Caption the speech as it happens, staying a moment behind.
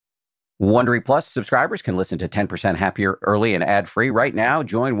Wondery Plus subscribers can listen to 10% Happier early and ad-free right now.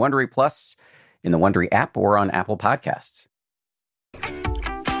 Join Wondery Plus in the Wondery app or on Apple Podcasts.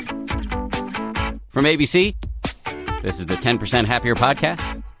 From ABC, this is the 10% Happier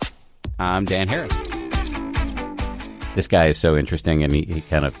podcast. I'm Dan Harris. This guy is so interesting, and he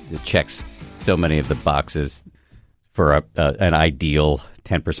kind of checks so many of the boxes for an ideal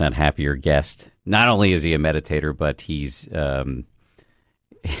 10% Happier guest. Not only is he a meditator, but he's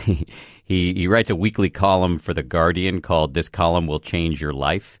he writes a weekly column for The Guardian called "This Column Will Change Your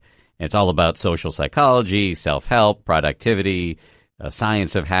Life." And it's all about social psychology, self-help, productivity,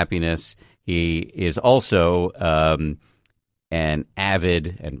 science of happiness. He is also an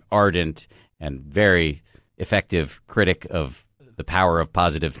avid and ardent and very effective critic of the power of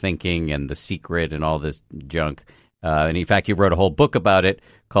positive thinking and The Secret and all this junk. And in fact, he wrote a whole book about it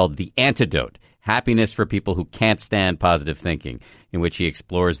called The Antidote: Happiness for People Who Can't Stand Positive Thinking, in which he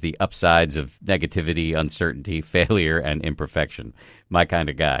explores the upsides of negativity, uncertainty, failure, and imperfection. My kind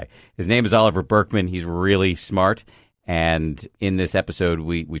of guy. His name is Oliver Burkeman. He's really smart. And in this episode,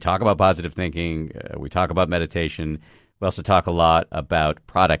 we talk about positive thinking. We talk about meditation. We also talk a lot about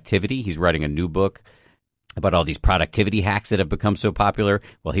productivity. He's writing a new book about all these productivity hacks that have become so popular.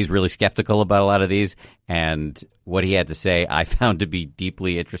 Well, he's really skeptical about a lot of these. And what he had to say I found to be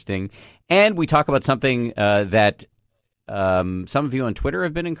deeply interesting. And we talk about something that some of you on Twitter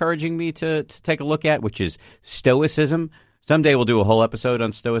have been encouraging me to take a look at, which is Stoicism. Someday we'll do a whole episode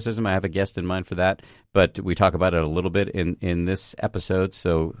on Stoicism. I have a guest in mind for that. But we talk about it a little bit in this episode,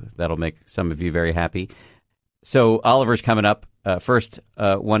 so that'll make some of you very happy. So Oliver's coming up. First,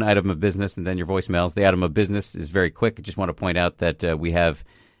 one item of business and then your voicemails. The item of business is very quick. I just want to point out that we have,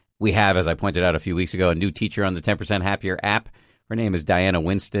 as I pointed out a few weeks ago, a new teacher on the 10% Happier app. Her name is Diana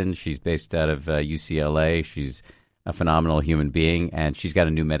Winston. She's based out of UCLA. She's a phenomenal human being, and she's got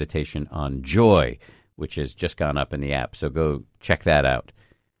a new meditation on joy, which has just gone up in the app. So go check that out.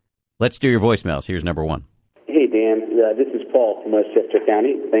 Let's do your voicemails. Here's number one. Hey, Dan. This is Paul from Westchester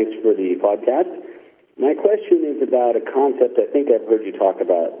County. Thanks for the podcast. My question is about a concept I think I've heard you talk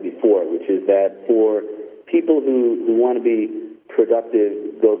about before, which is that for people who want to be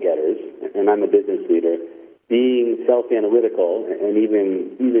productive go-getters, and I'm a business leader, being self-analytical and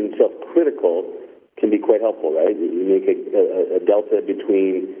even self-critical can be quite helpful, right? You make a delta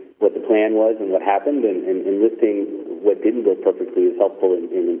between what the plan was and what happened, and listing what didn't go perfectly is helpful in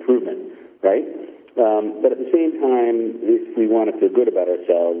improvement, right? But at the same time, if we want to feel good about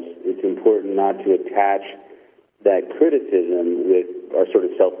ourselves, it's important not to attach that criticism with our sort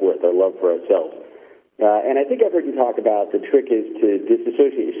of self-worth, our love for ourselves. And I think I've heard you talk about the trick is to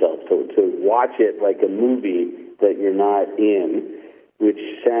disassociate yourself, so to watch it like a movie that you're not in, which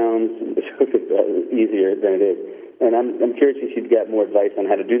sounds easier than it is. And I'm curious if you'd get more advice on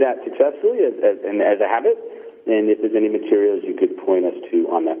how to do that successfully as a habit, and if there's any materials you could point us to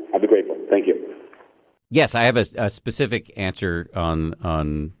on that. I'd be grateful. Thank you. Yes, I have a specific answer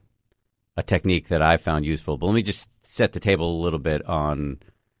on a technique that I found useful. But let me just set the table a little bit on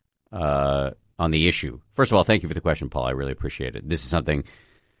the issue. First of all, thank you for the question, Paul. I really appreciate it. This is something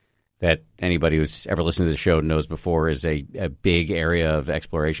that anybody who's ever listened to the show knows before is a big area of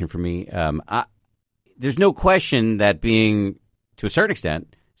exploration for me. There's no question that being, to a certain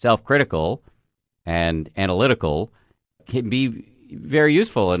extent, self-critical and analytical can be very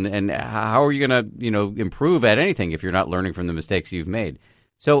useful. And how are you going to, improve at anything if you're not learning from the mistakes you've made?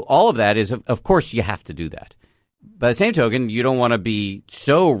 So all of that is, of course, you have to do that. By the same token, you don't want to be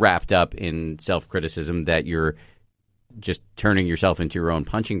so wrapped up in self-criticism that you're just turning yourself into your own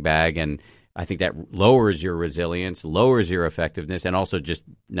punching bag. And I think that lowers your resilience, lowers your effectiveness, and also just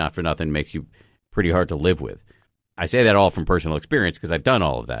not for nothing makes you pretty hard to live with. I say that all from personal experience because I've done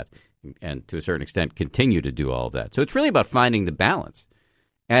all of that and to a certain extent continue to do all of that. So it's really about finding the balance.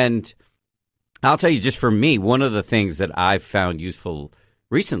 And I'll tell you, just for me, one of the things that I've found useful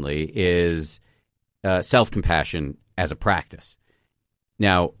recently is self-compassion as a practice.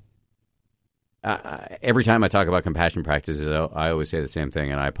 Now, every time I talk about compassion practices, I always say the same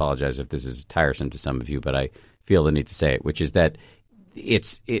thing, and I apologize if this is tiresome to some of you, but I feel the need to say it, which is that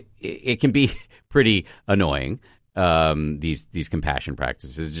it can be pretty annoying, these compassion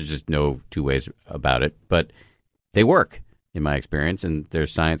practices. There's just no two ways about it, but they work in my experience, and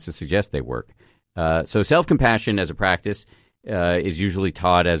there's science to suggest they work. So self-compassion as a practice is usually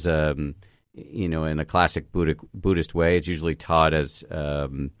taught as in a classic Buddhist way. It's usually taught as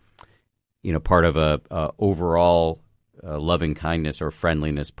part of a overall loving kindness or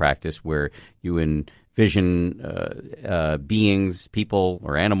friendliness practice where you envision beings, people,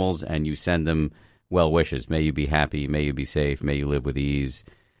 or animals, and you send them well wishes. May you be happy. May you be safe. May you live with ease.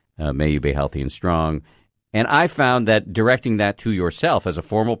 May you be healthy and strong. And I found that directing that to yourself as a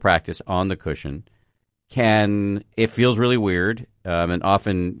formal practice on the cushion it feels really weird. And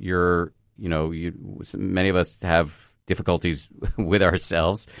often many of us have difficulties with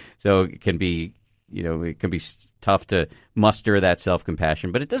ourselves. So it can be tough to muster that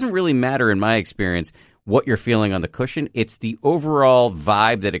self-compassion. But it doesn't really matter, in my experience, what you're feeling on the cushion. It's the overall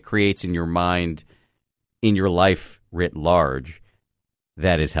vibe that it creates in your mind, in your life writ large,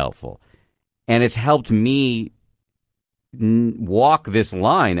 that is helpful. And it's helped me walk this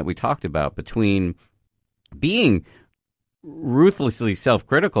line that we talked about between being ruthlessly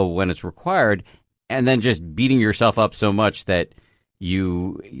self-critical when it's required and then just beating yourself up so much that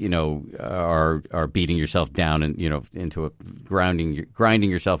you are beating yourself down and into grinding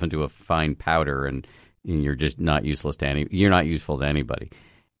yourself into a fine powder, and you're just not useful to anybody.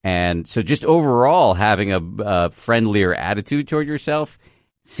 And so just overall having a friendlier attitude toward yourself,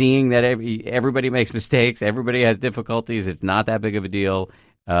 seeing that everybody makes mistakes, everybody has difficulties, it's not that big of a deal,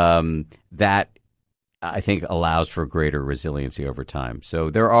 that I think allows for greater resiliency over time.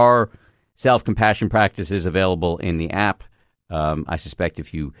 So there are self-compassion practices available in the app. I suspect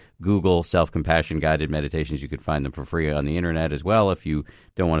if you Google self-compassion guided meditations, you could find them for free on the internet as well if you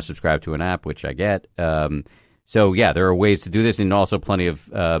don't want to subscribe to an app, which I get. So yeah, there are ways to do this, and also plenty of,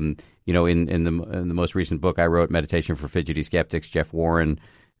 in the most recent book I wrote, Meditation for Fidgety Skeptics, Jeff Warren,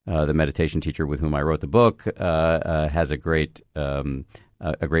 the meditation teacher with whom I wrote the book, has a great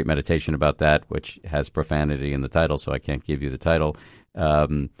meditation about that, which has profanity in the title, so I can't give you the title.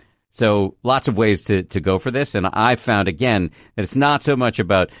 So lots of ways to go for this. And I found, again, that it's not so much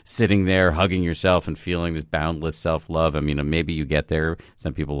about sitting there, hugging yourself and feeling this boundless self-love. I mean, maybe you get there.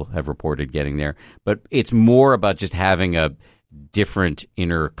 Some people have reported getting there. But it's more about just having a different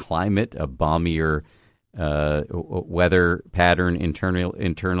inner climate, a balmier weather pattern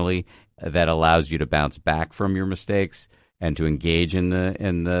internally that allows you to bounce back from your mistakes and to engage in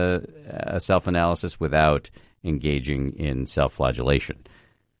the self-analysis without engaging in self-flagellation.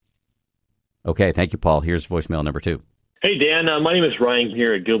 Okay, thank you, Paul. Here's voicemail number 2. Hey, Dan. My name is Ryan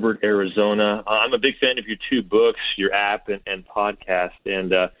here at Gilbert, Arizona. I'm a big fan of your 2 books, your app, and podcast.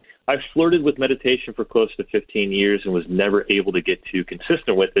 And I've flirted with meditation for close to 15 years and was never able to get too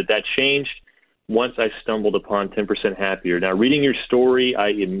consistent with it. That changed once I stumbled upon 10% Happier. Now, reading your story, I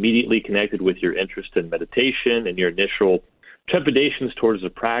immediately connected with your interest in meditation and your initial trepidations towards the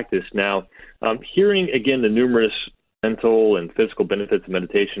practice. Now, hearing, again, the numerous mental and physical benefits of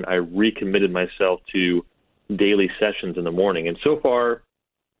meditation, I recommitted myself to daily sessions in the morning. And so far,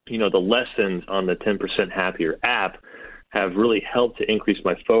 the lessons on the 10% Happier app have really helped to increase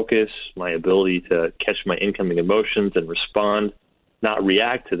my focus, my ability to catch my incoming emotions and respond, not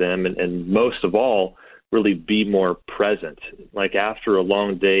react to them, and most of all, really be more present. Like after a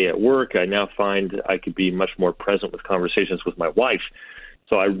long day at work, I now find I could be much more present with conversations with my wife.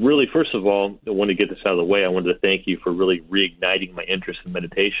 So I really, first of all, I want to get this out of the way. I wanted to thank you for really reigniting my interest in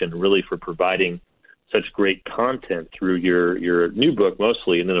meditation, really for providing such great content through your new book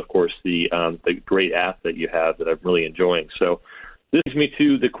mostly, and then, of course, the great app that you have that I'm really enjoying. So this leads me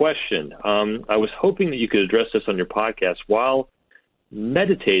to the question. I was hoping that you could address this on your podcast. While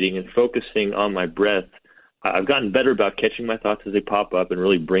meditating and focusing on my breath, I've gotten better about catching my thoughts as they pop up and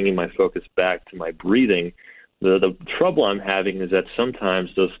really bringing my focus back to my breathing. The trouble I'm having is that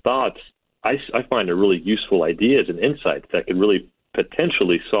sometimes those thoughts I find are really useful ideas and insights that could really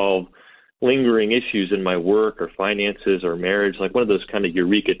potentially solve lingering issues in my work or finances or marriage, like one of those kind of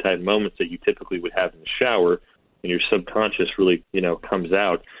eureka type moments that you typically would have in the shower and your subconscious really, comes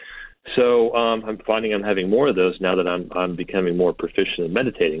out. So I'm finding I'm having more of those now that I'm becoming more proficient in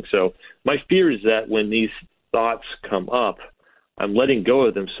meditating. So my fear is that when these thoughts come up, I'm letting go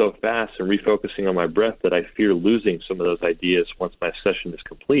of them so fast and refocusing on my breath that I fear losing some of those ideas once my session is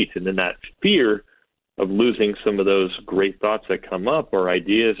complete. And then that fear of losing some of those great thoughts that come up or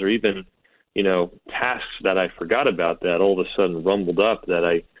ideas or even, tasks that I forgot about that all of a sudden rumbled up that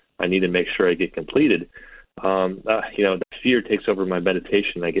I need to make sure I get completed. That fear takes over my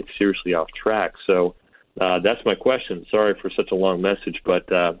meditation. I get seriously off track. So that's my question. Sorry for such a long message, but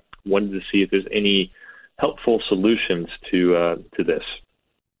wanted to see if there's any helpful solutions to this.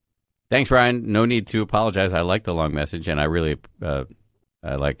 Thanks, Ryan. No need to apologize. I like the long message, and I really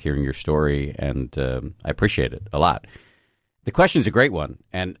I liked hearing your story, and I appreciate it a lot. The question's a great one,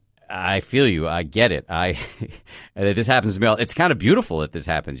 and I feel you. I get it. This happens to me. It's kind of beautiful that this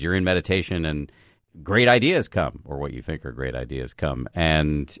happens. You're in meditation, and great ideas come, or what you think are great ideas come,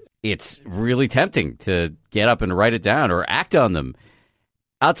 and it's really tempting to get up and write it down or act on them.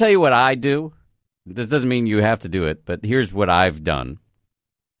 I'll tell you what I do. This doesn't mean you have to do it, but here's what I've done.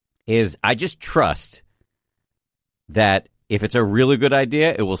 is I just trust that if it's a really good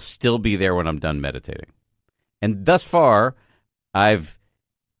idea, it will still be there when I'm done meditating. And thus far, well,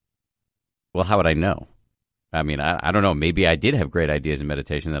 how would I know? I mean, I don't know. Maybe I did have great ideas in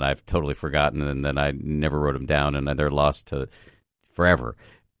meditation that I've totally forgotten, and then I never wrote them down, and they're lost to forever.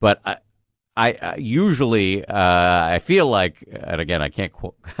 But I usually I feel like, and again, I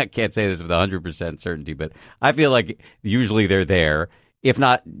can't say this with 100% certainty, but I feel like usually they're there. If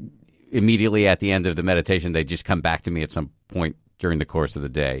not immediately at the end of the meditation, they just come back to me at some point during the course of the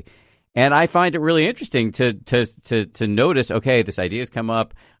day. And I find it really interesting to notice, okay, this idea's come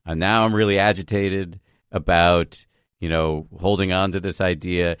up, and now I'm really agitated about, holding on to this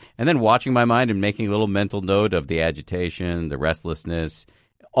idea, and then watching my mind and making a little mental note of the agitation, the restlessness.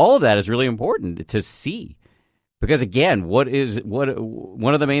 All of that is really important to see. Because again, one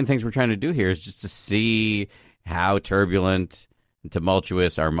of the main things we're trying to do here is just to see how turbulent and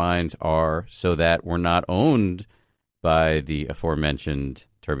tumultuous our minds are so that we're not owned by the aforementioned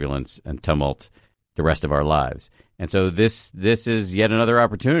turbulence and tumult the rest of our lives. And so this is yet another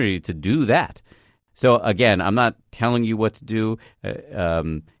opportunity to do that. So again, I'm not telling you what to do.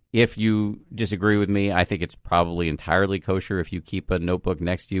 If you disagree with me, I think it's probably entirely kosher if you keep a notebook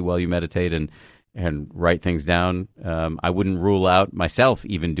next to you while you meditate and write things down. I wouldn't rule out myself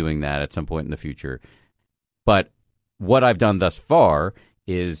even doing that at some point in the future. But what I've done thus far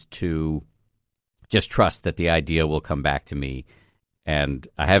is to just trust that the idea will come back to me. And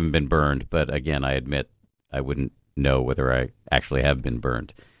I haven't been burned, but again, I admit I wouldn't know whether I actually have been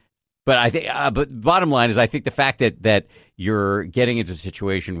burned. But I think, but bottom line is, I think the fact that you're getting into a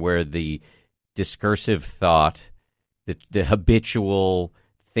situation where the discursive thought, the habitual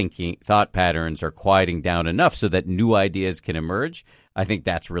thought patterns are quieting down enough so that new ideas can emerge. I think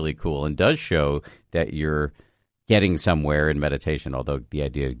that's really cool and does show that you're getting somewhere in meditation. Although the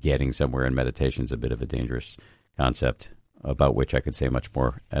idea of getting somewhere in meditation is a bit of a dangerous concept, about which I could say much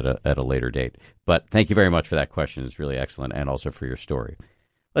more at a later date. But thank you very much for that question. It's really excellent, and also for your story.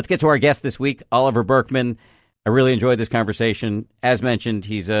 Let's get to our guest this week, Oliver Burkeman. I really enjoyed this conversation. As mentioned,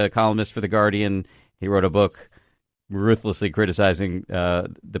 he's a columnist for The Guardian. He wrote a book ruthlessly criticizing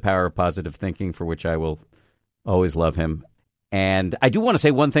the power of positive thinking, for which I will always love him. And I do want to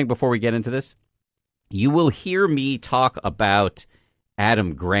say one thing before we get into this. You will hear me talk about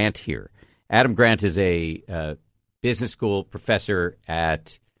Adam Grant here. Adam Grant is a business school professor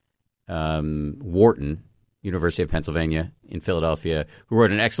at Wharton, University of Pennsylvania in Philadelphia, who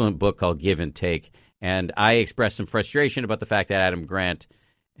wrote an excellent book called Give and Take. And I expressed some frustration about the fact that Adam Grant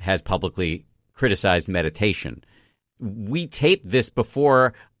has publicly criticized meditation. We taped this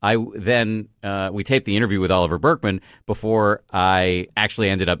before we taped the interview with Oliver Burkeman before I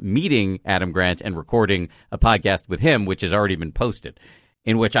actually ended up meeting Adam Grant and recording a podcast with him, which has already been posted,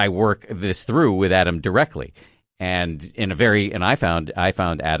 in which I work this through with Adam directly. And I found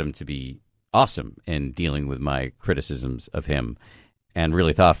Adam to be awesome in dealing with my criticisms of him, and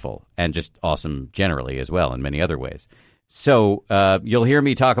really thoughtful, and just awesome generally as well in many other ways. So you'll hear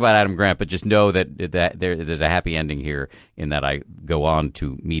me talk about Adam Grant, but just know that there's a happy ending here in that I go on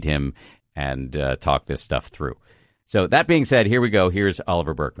to meet him and talk this stuff through. So that being said, here we go. Here's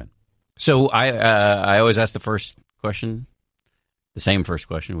Oliver Burkeman. So I always ask the same first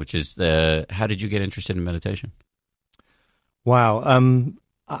question, which is how did you get interested in meditation? Wow.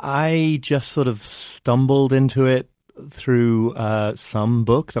 I just sort of stumbled into it through some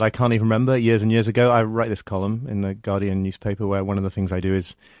book that I can't even remember years and years ago. I write this column in the Guardian newspaper where one of the things I do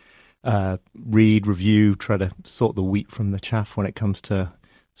is read, review, try to sort the wheat from the chaff when it comes to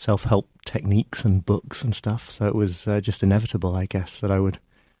self-help techniques and books and stuff. So it was just inevitable, I guess, that I would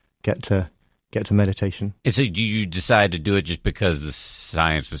get to meditation. And so you decide to do it just because the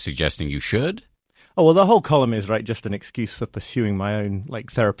science was suggesting you should? Oh, well, the whole column is just an excuse for pursuing my own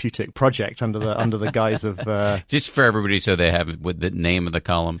therapeutic project under the guise of just for everybody, so they have the name of the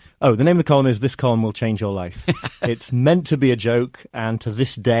column. Oh, the name of the column is "This Column Will Change Your Life." It's meant to be a joke, and to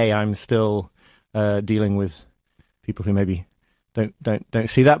this day, I'm still dealing with people who maybe don't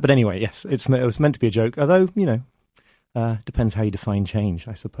see that. But anyway, yes, it was meant to be a joke. Although depends how you define change,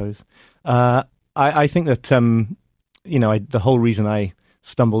 I suppose. I think that the whole reason I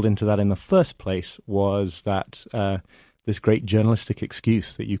stumbled into that in the first place was that this great journalistic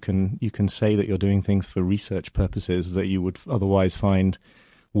excuse that you can say that you're doing things for research purposes that you would otherwise find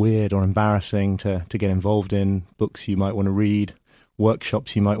weird or embarrassing to get involved in, books you might want to read,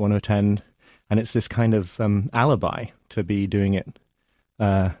 workshops you might want to attend, and it's this kind of alibi to be doing it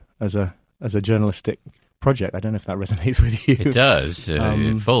as a journalistic project. I don't know if that resonates with you. It does,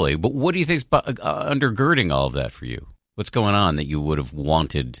 fully. But what do you think is undergirding all of that for you? What's going on that you would have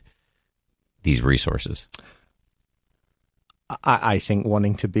wanted these resources? I think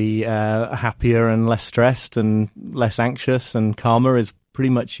wanting to be happier and less stressed and less anxious and calmer is pretty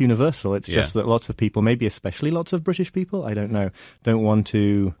much universal. It's just that lots of people, maybe especially lots of British people, I don't know, don't want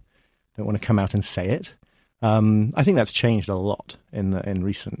to come out and say it. I think that's changed a lot in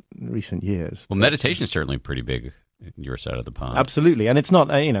recent years. Well, meditation is certainly pretty big in your side of the pond. Absolutely, and it's not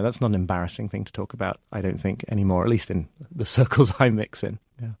that's not an embarrassing thing to talk about, I don't think, anymore, at least in the circles I mix in.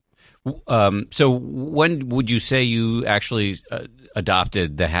 Yeah. So when would you say you actually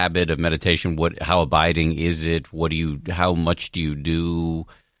adopted the habit of meditation? How abiding is it? How much do you do?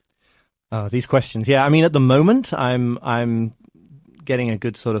 These questions. Yeah, I mean, at the moment, I'm getting a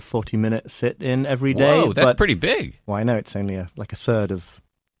good sort of 40-minute sit in every day. Whoa, that's pretty big. Well, I know it's only like a third of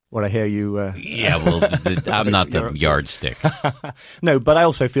what I hear you. Yeah, well, I'm not the yardstick. No, but I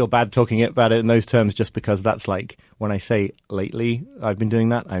also feel bad talking about it in those terms, just because that's like when I say lately I've been doing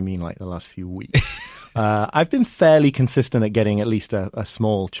that, I mean like the last few weeks. I've been fairly consistent at getting at least a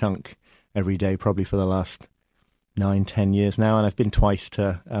small chunk every day, probably for the last 9-10 years now, and I've been twice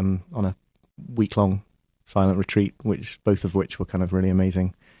to on a week-long silent retreat, both of which were kind of really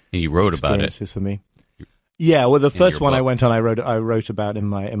amazing. And you wrote about it for me. Yeah, well, the first one I went on, I wrote about in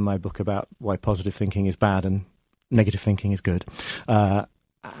my book about why positive thinking is bad and negative thinking is good, and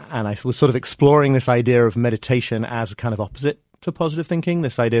I was sort of exploring this idea of meditation as a kind of opposite to positive thinking.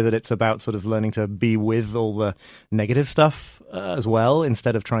 This idea that it's about sort of learning to be with all the negative stuff as well,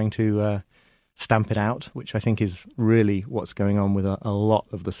 instead of trying to stamp it out, which I think is really what's going on with a lot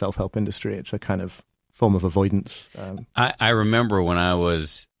of the self-help industry. It's a kind of form of avoidance. I remember when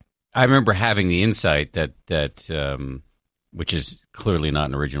I remember having the insight that which is clearly not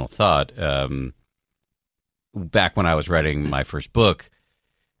an original thought, back when I was writing my first book,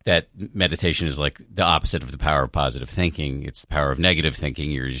 that meditation is like the opposite of the power of positive thinking. It's the power of negative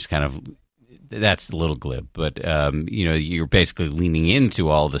thinking. You're just kind of, that's a little glib, but you're basically leaning into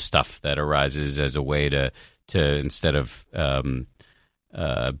all the stuff that arises as a way to instead of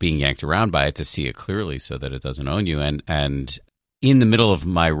being yanked around by it, to see it clearly so that it doesn't own you. And in the middle of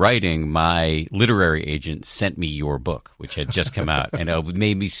my writing, my literary agent sent me your book, which had just come out, and it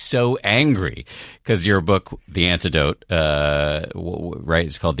made me so angry because your book, The Antidote, right?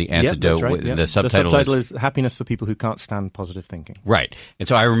 It's called The Antidote. Yep, that's right, yep. The subtitle is Happiness for People Who Can't Stand Positive Thinking. Right. And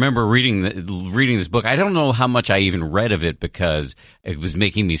so I remember reading this book. I don't know how much I even read of it because it was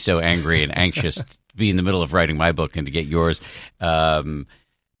making me so angry and anxious to be in the middle of writing my book and to get yours.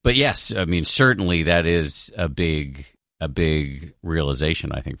 But yes, I mean, certainly that is a big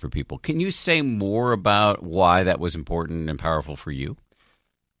realization, I think, for people. Can you say more about why that was important and powerful for you?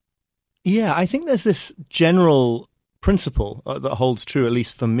 Yeah, I think there's this general principle that holds true, at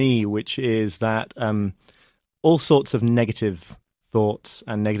least for me, which is that all sorts of negative thoughts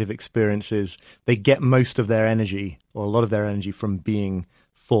and negative experiences, they get most of their energy, or a lot of their energy, from being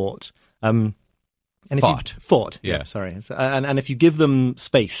thought. Thought. Yeah, sorry. And if you give them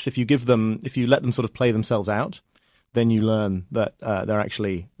space, if you let them sort of play themselves out, then you learn that they're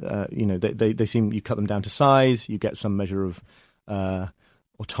actually, they seem, you cut them down to size, you get some measure of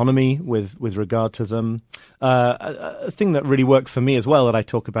autonomy with regard to them. A thing that really works for me as well that I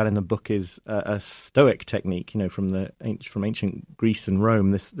talk about in the book is a Stoic technique, from ancient Greece and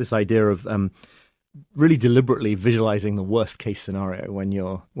Rome. This idea of really deliberately visualizing the worst case scenario when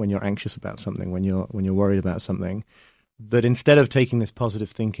you're anxious about something, when you're worried about something. That instead of taking this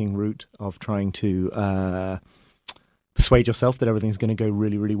positive thinking route of trying to persuade yourself that everything's going to go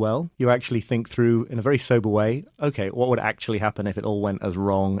really, really well, you actually think through in a very sober way, okay, what would actually happen if it all went as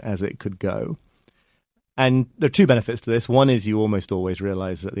wrong as it could go? And there are two benefits to this. One is you almost always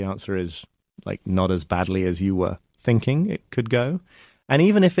realize that the answer is like not as badly as you were thinking it could go. And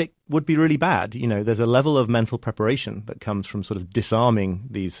even if it would be really bad, there's a level of mental preparation that comes from sort of disarming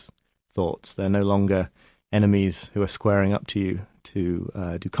these thoughts. They're no longer enemies who are squaring up to you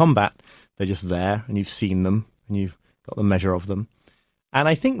to do combat. They're just there, and you've seen them, and you've got the measure of them. And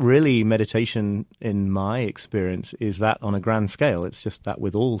I think really meditation, in my experience, is that on a grand scale. It's just that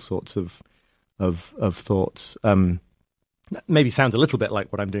with all sorts of thoughts. That maybe sounds a little bit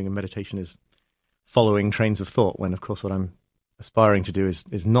like what I'm doing in meditation is following trains of thought, when of course what I'm aspiring to do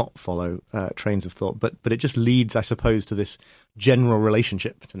is not follow trains of thought. But it just leads, I suppose, to this general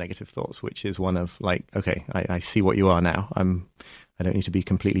relationship to negative thoughts, which is one of like, okay, I see what you are now. I don't need to be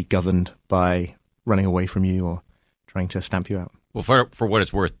completely governed by running away from you or trying to stamp you out. Well, for what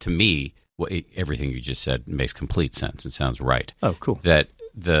it's worth, to me, everything you just said makes complete sense. It sounds right. Oh, cool. That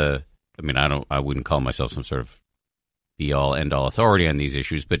I wouldn't call myself some sort of be-all, end-all authority on these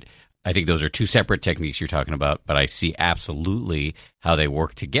issues, but I think those are two separate techniques you're talking about, but I see absolutely how they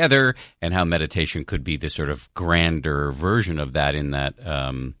work together and how meditation could be this sort of grander version of that, in that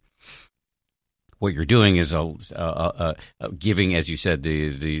what you're doing is giving, as you said,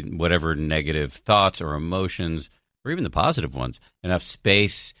 the whatever negative thoughts or emotions, or even the positive ones, enough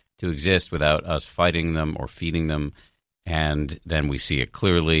space to exist without us fighting them or feeding them. And then we see it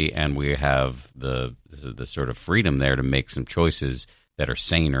clearly, and we have the sort of freedom there to make some choices that are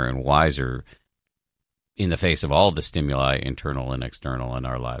saner and wiser in the face of all the stimuli, internal and external, in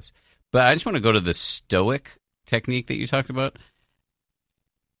our lives. But I just want to go to the Stoic technique that you talked about.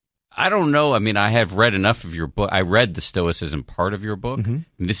 I don't know. I mean, I have read enough of your book. I read the Stoicism part of your book. And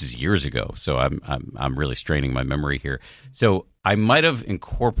this is years ago, so I'm really straining my memory here. So I might have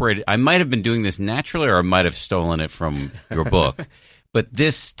incorporated. I might have been doing this naturally, or I might have stolen it from your book. But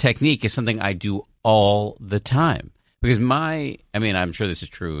this technique is something I do all the time, because I'm sure this is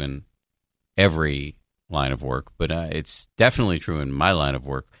true in every line of work, but it's definitely true in my line of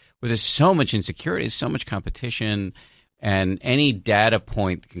work, where there's so much insecurity, so much competition. And any data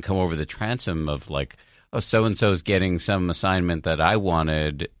point can come over the transom of like, oh, so-and-so's getting some assignment that I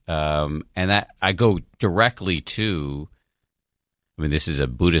wanted. And that I go directly to, this is a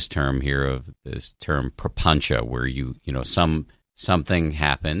Buddhist term here, of this term prapancha, where something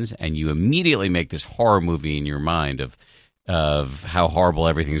happens and you immediately make this horror movie in your mind of how horrible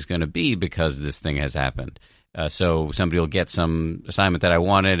everything's going to be because this thing has happened. So somebody will get some assignment that I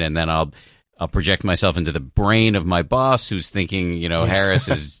wanted, and then I'll project myself into the brain of my boss, who's thinking, Harris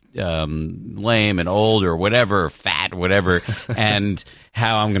is lame and old or whatever, fat, whatever, and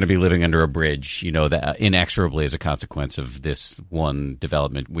how I'm going to be living under a bridge, that inexorably as a consequence of this one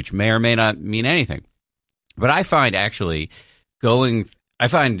development, which may or may not mean anything. But I find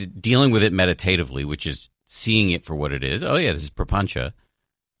dealing with it meditatively, which is seeing it for what it is. Oh yeah, this is prapancha,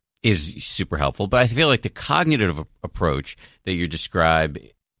 is super helpful. But I feel like the cognitive approach that you describe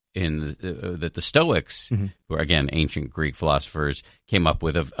that the Stoics, who are, again, ancient Greek philosophers, came up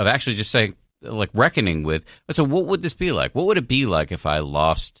with, of actually just saying, like, reckoning with, so what would this be like? What would it be like if I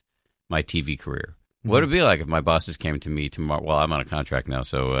lost my TV career? What would it be like if my bosses came to me tomorrow? Well, I'm on a contract now,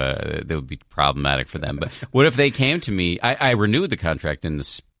 so that would be problematic for them. But what if they came to me? I renewed the contract in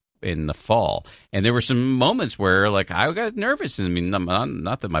the fall, and there were some moments where, like, I got nervous.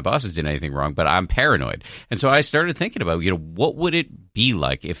 Not that my bosses did anything wrong, but I'm paranoid. And so I started thinking about, what would it be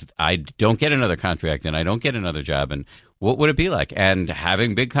like if I don't get another contract and I don't get another job, and what would it be like? And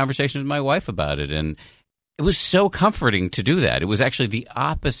having big conversations with my wife about it. And it was so comforting to do that. It was actually the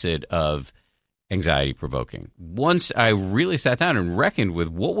opposite of anxiety provoking. Once I really sat down and reckoned with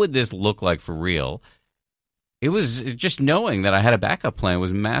what would this look like for real, it was just knowing that I had a backup plan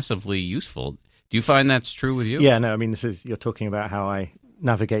was massively useful. Do you find that's true with you? Yeah, no, you're talking about how I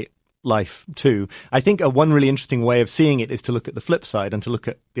navigate life too. I think one really interesting way of seeing it is to look at the flip side and to look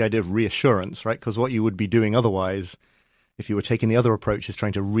at the idea of reassurance, right? Because what you would be doing otherwise, if you were taking the other approach, is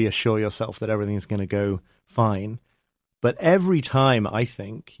trying to reassure yourself that everything is going to go fine. But every time, I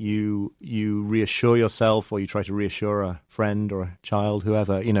think, you reassure yourself, or you try to reassure a friend or a child,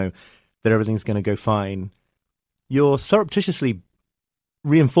 whoever, that everything's going to go fine, you're surreptitiously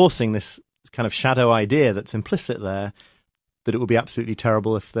reinforcing this kind of shadow idea that's implicit there, that it would be absolutely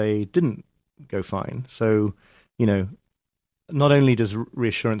terrible if they didn't go fine. So, not only does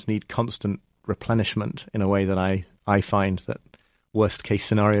reassurance need constant replenishment in a way that I find that worst case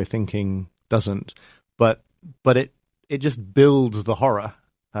scenario thinking doesn't, but it just builds the horror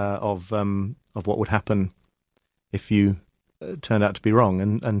of what would happen if you turned out to be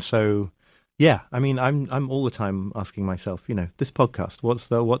wrong. And so, yeah, I'm all the time asking myself, this podcast,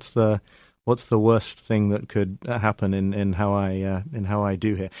 what's the worst thing that could happen in how I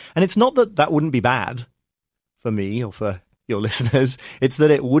do here? And it's not that wouldn't be bad for me or for your listeners. It's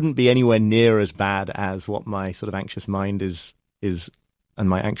that it wouldn't be anywhere near as bad as what my sort of anxious mind is and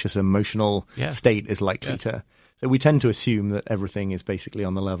my anxious emotional state is likely to. So we tend to assume that everything is basically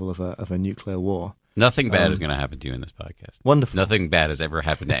on the level of a nuclear war. Nothing bad is going to happen to you in this podcast. Wonderful. Nothing bad has ever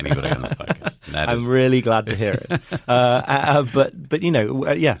happened to anybody on this podcast. I'm really glad to hear it. But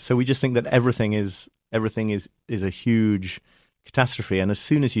so we just think that everything is a huge catastrophe, and as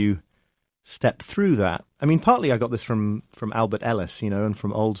soon as you step through that, partly I got this from Albert Ellis, and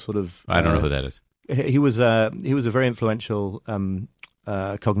from old sort of. I don't know who that is. He was a very influential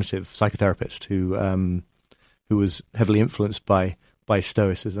cognitive psychotherapist who was heavily influenced by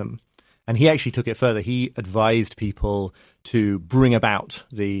Stoicism. And he actually took it further. He advised people to bring about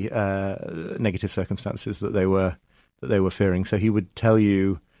the negative circumstances that they were fearing. So he would tell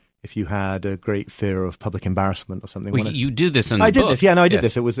you, if you had a great fear of public embarrassment or something. Well, you do this in the I did book. this. Yeah, no, I did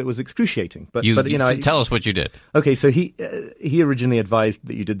Yes. this. It was excruciating. But tell us what you did. Okay, so he originally advised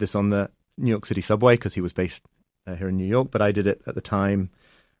that you did this on the New York City subway because he was based here in New York, but I did it at the time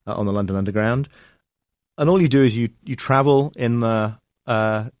on the London Underground. And all you do is you travel in the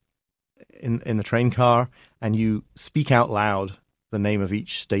in the train car, and you speak out loud the name of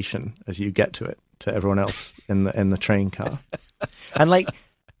each station as you get to it to everyone else in the train car. And like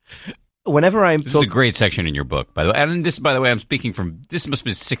whenever this is a great section in your book, by the way. And this, by the way, I'm speaking from this must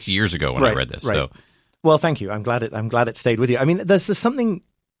be 6 years ago when I read this. Right. So, well, thank you. I'm glad it stayed with you. I mean,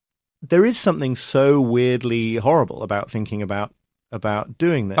 there is something so weirdly horrible about thinking about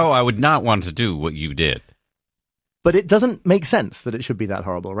doing this. I would not want to do what you did. But it doesn't make sense that it should be that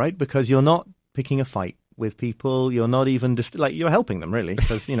horrible, right? Because you're not picking a fight with people. You're not even you're helping them, really,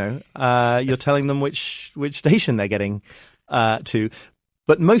 because you're telling them which station they're getting to.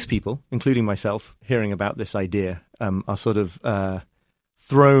 But most people, including myself, hearing about this idea, are sort of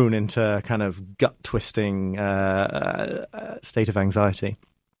thrown into kind of gut twisting state of anxiety.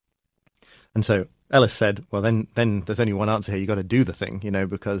 And so Ellis said, well, then there's only one answer here. You got to do the thing,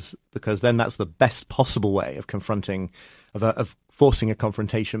 because then that's the best possible way of confronting, of forcing a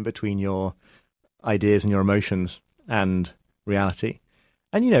confrontation between your ideas and your emotions and reality.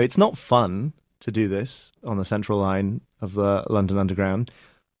 And, it's not fun to do this on the Central Line of the London Underground,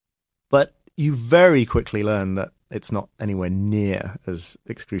 but you very quickly learn that it's not anywhere near as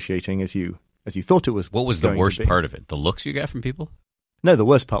excruciating as you thought it was. What was the worst part of it? The looks you got from people? No, the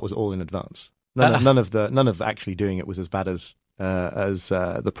worst part was all in advance. None of actually doing it was as bad as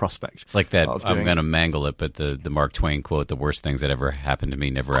the prospect. It's like that. I'm going to mangle it, but the Mark Twain quote: "The worst things that ever happened to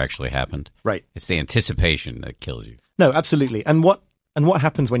me never actually happened." Right. It's the anticipation that kills you. No, absolutely. And what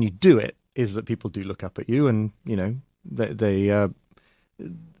happens when you do it is that people do look up at you, and they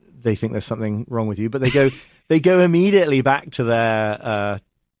think there's something wrong with you, but they go immediately back to their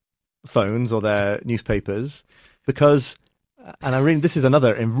phones or their newspapers because. And this is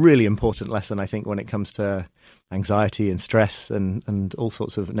another really important lesson, I think, when it comes to anxiety and stress and all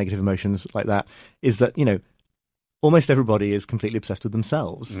sorts of negative emotions like that, is that, almost everybody is completely obsessed with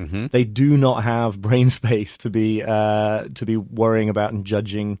themselves. Mm-hmm. They do not have brain space to be worrying about and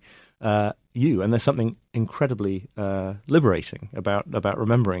judging you. And there's something incredibly liberating about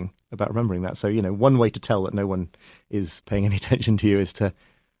remembering that. So, one way to tell that no one is paying any attention to you is to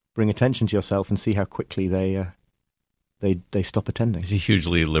bring attention to yourself and see how quickly they stop attending. It's a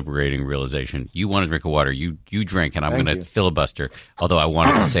hugely liberating realization. You want to drink of water, you drink, and I'm going to filibuster, although I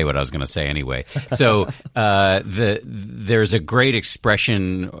wanted to say what I was going to say anyway. So there's a great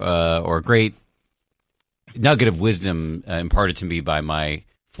expression or a great nugget of wisdom imparted to me by my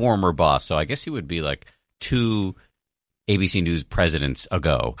former boss. So I guess he would be like 2 ABC News presidents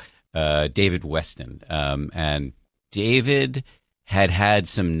ago, David Weston. And David had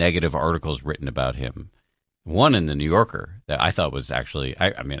some negative articles written about him. One in the New Yorker that I thought was actually,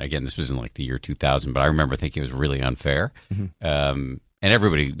 I mean, again, this was in like the year 2000, but I remember thinking it was really unfair. Mm-hmm. And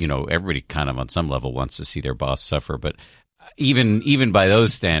everybody kind of on some level wants to see their boss suffer, but even by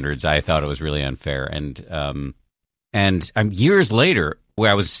those standards, I thought it was really unfair. And years later,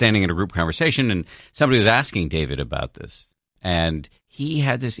 where I was standing in a group conversation, and somebody was asking David about this, and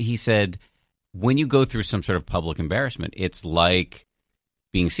he said, when you go through some sort of public embarrassment, it's like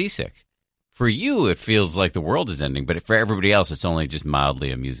being seasick. For you, it feels like the world is ending, but for everybody else, it's only just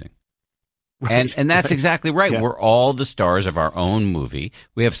mildly amusing. Right, and that's exactly right. Yeah. We're all the stars of our own movie.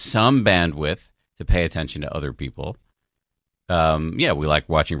 We have some bandwidth to pay attention to other people. We like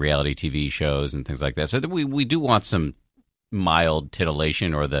watching reality TV shows and things like that. So we do want some mild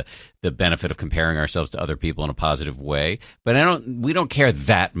titillation or the benefit of comparing ourselves to other people in a positive way. But we don't care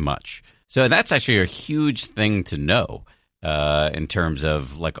that much. So that's actually a huge thing to know. In terms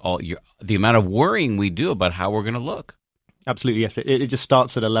of the amount of worrying we do about how we're going to look. Absolutely, yes. It just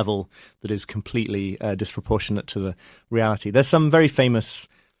starts at a level that is completely disproportionate to the reality. There's some very famous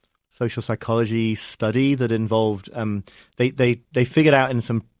social psychology study that involved they figured out in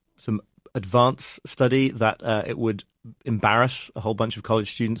some advanced study that it would embarrass a whole bunch of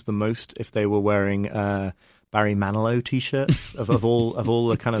college students the most if they were wearing Barry Manilow T-shirts of all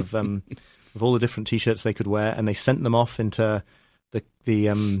the kind of of all the different T-shirts they could wear, and they sent them off into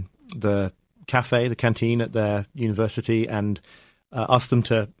the cafe, the canteen at their university, and asked them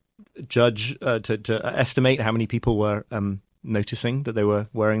to judge, to estimate how many people were noticing that they were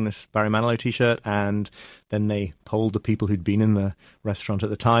wearing this Barry Manilow T-shirt, and then they polled the people who'd been in the restaurant at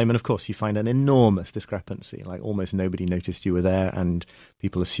the time, and of course you find an enormous discrepancy. Like almost nobody noticed you were there, and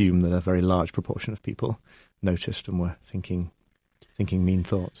people assume that a very large proportion of people noticed and were thinking thinking mean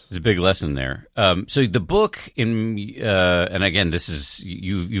thoughts. There's a big lesson there. So the book, and again, this is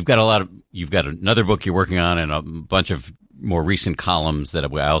you've got another book you're working on, and a bunch of more recent columns that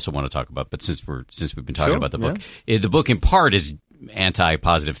I also want to talk about. But since we've been talking about the book, the book in part is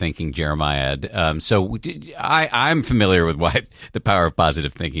anti-positive thinking Jeremiad. I'm familiar with why the power of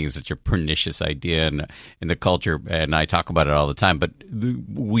positive thinking is such a pernicious idea in the culture, and I talk about it all the time. But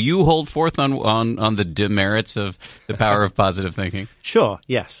will you hold forth on the demerits of the power of positive thinking? Sure,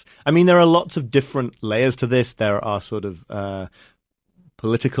 yes. I mean, there are lots of different layers to this. There are sort of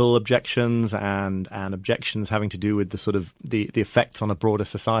political objections and objections having to do with the sort of the effects on a broader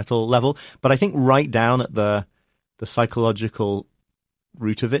societal level. But I think right down at the psychological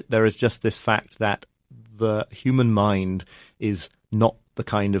root of it, there is just this fact that the human mind is not the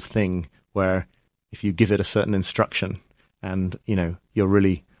kind of thing where if you give it a certain instruction and, you're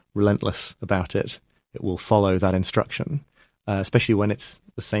really relentless about it, it will follow that instruction, especially when it's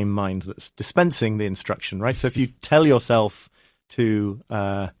the same mind that's dispensing the instruction, right? So if you tell yourself to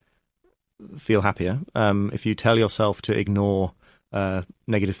feel happier, if you tell yourself to ignore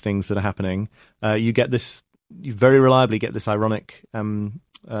negative things that are happening, you very reliably get this ironic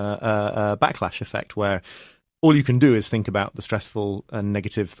backlash effect where all you can do is think about the stressful and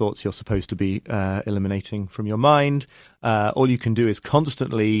negative thoughts you're supposed to be eliminating from your mind. All you can do is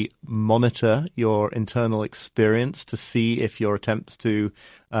constantly monitor your internal experience to see if your attempts to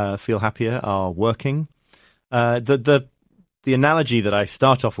feel happier are working. The analogy that I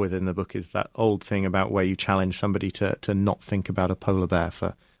start off with in the book is that old thing about where you challenge somebody to not think about a polar bear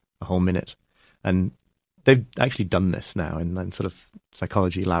for a whole minute. And they've actually done this now in sort of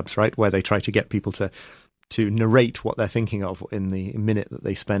psychology labs, right, where they try to get people to narrate what they're thinking of in the minute that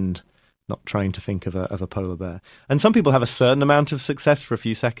they spend not trying to think of a polar bear. And some people have a certain amount of success for a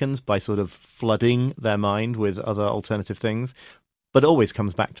few seconds by sort of flooding their mind with other alternative things, but it always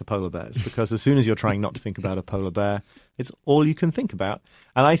comes back to polar bears because as soon as you're trying not to think about a polar bear, it's all you can think about.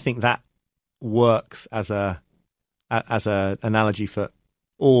 And I think that works as an analogy for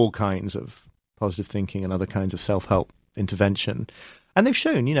all kinds of positive thinking and other kinds of self-help intervention. And they've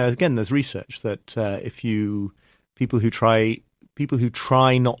shown, again, there's research that people who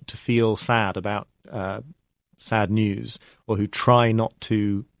try not to feel sad about sad news, or who try not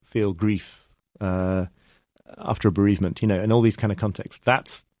to feel grief after a bereavement, in all these kind of contexts,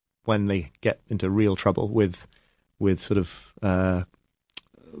 that's when they get into real trouble with sort of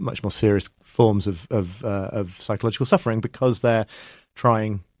much more serious forms of psychological suffering, because they're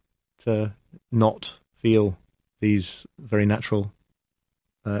trying to not feel these very natural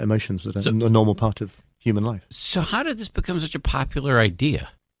emotions that are a normal part of human life. So how did this become such a popular idea?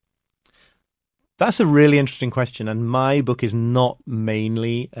 That's a really interesting question, and my book is not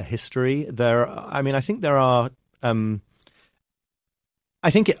mainly a history. I think there are. I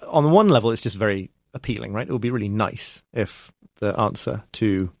think on one level it's just very appealing, right? It would be really nice if the answer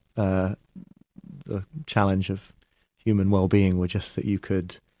to the challenge of human well-being were just that you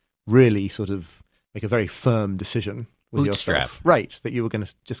could really sort of make a very firm decision with yourself, right? That you were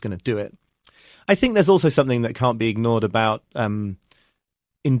just going to do it. I think there's also something that can't be ignored about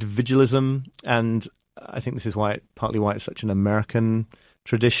individualism, and I think this is partly why it's such an American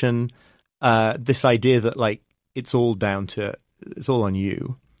tradition. This idea that it's all on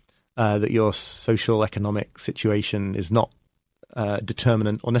you, that your social economic situation is not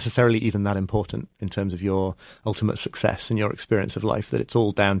determinant or necessarily even that important in terms of your ultimate success and your experience of life, that it's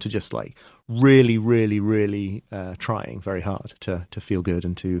all down to just really, really, really trying very hard to feel good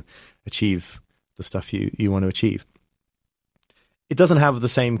and to achieve the stuff you want to achieve. It doesn't have the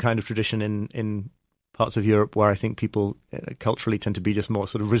same kind of tradition in parts of Europe where I think people culturally tend to be just more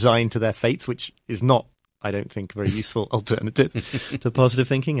sort of resigned to their fates, which is not, I don't think, a very useful alternative to positive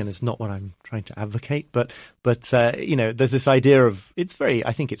thinking, and it's not what I'm trying to advocate. But there's this idea of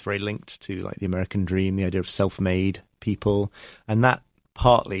I think it's very linked to the American dream, the idea of self-made people, and that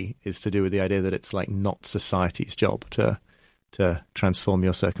partly is to do with the idea that it's not society's job to transform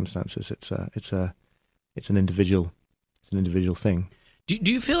your circumstances. It's an individual thing.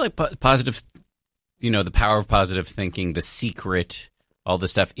 Do you feel like positive, the power of positive thinking, The Secret, all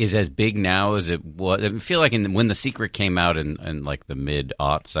this stuff is as big now as it was? I feel like when The Secret came out in the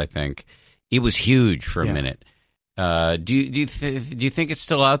mid-aughts, I think it was huge for a minute. Do you think it's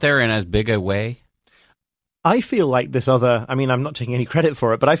still out there in as big a way? I feel like this other, I'm not taking any credit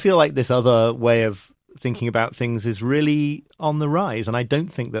for it, but I feel like this other way of thinking about things is really on the rise, and I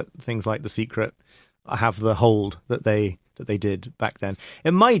don't think that things like The Secret have the hold that they did back then.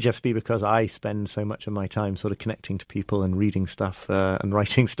 It might just be because I spend so much of my time sort of connecting to people and reading stuff and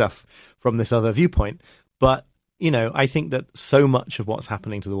writing stuff from this other viewpoint. But I think that so much of what's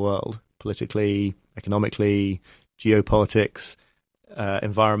happening to the world, politically, economically, geopolitics,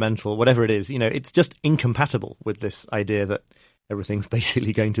 environmental, whatever it is, it's just incompatible with this idea that everything's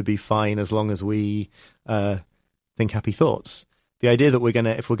basically going to be fine as long as we think happy thoughts. The idea that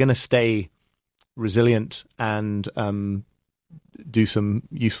if we're gonna stay resilient and do some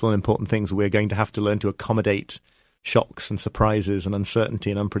useful and important things, we're going to have to learn to accommodate shocks and surprises and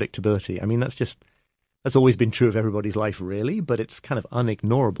uncertainty and unpredictability. I mean, that's always been true of everybody's life, really, but it's kind of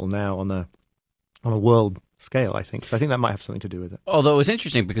unignorable now on a world scale, I think. So I think that might have something to do with it. Although it's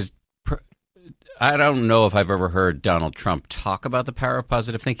interesting because I don't know if I've ever heard Donald Trump talk about the power of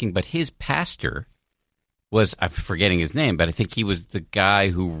positive thinking, but his pastor was, I'm forgetting his name, but I think he was the guy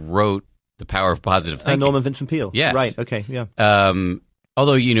who wrote The Power of Positive Thinking. Norman Vincent Peale. Yes. Right, okay, yeah.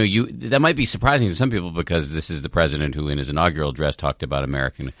 Although, that might be surprising to some people because this is the president who in his inaugural address talked about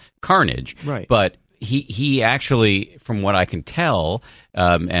American carnage. Right. But he actually, from what I can tell,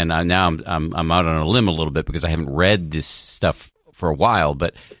 and now I'm out on a limb a little bit because I haven't read this stuff for a while,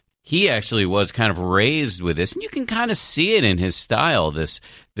 but he actually was kind of raised with this, and you can kind of see it in his style. He's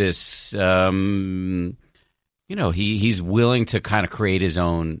willing to kind of create his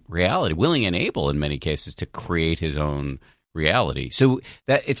own reality, willing and able in many cases to create his own reality. So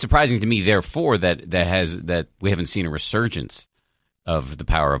that it's surprising to me, therefore, that we haven't seen a resurgence of the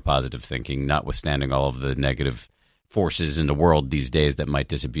power of positive thinking, notwithstanding all of the negative forces in the world these days that might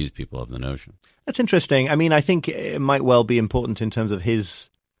disabuse people of the notion. That's interesting. I mean, I think it might well be important in terms of his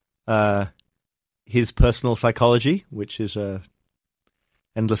personal psychology, which is a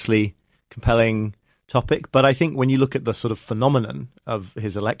endlessly compelling topic. But I think when you look at the sort of phenomenon of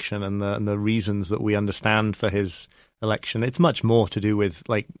his election and the reasons that we understand for his election, it's much more to do with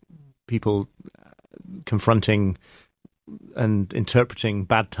like people confronting and interpreting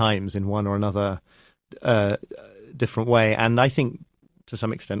bad times in one or another different way, and I think to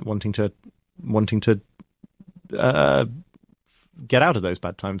some extent wanting to get out of those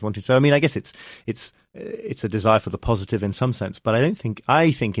bad times. So I mean, I guess it's a desire for the positive in some sense, but I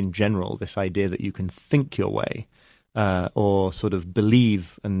think in general this idea that you can think your way or sort of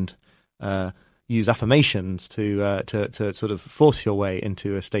believe and use affirmations to sort of force your way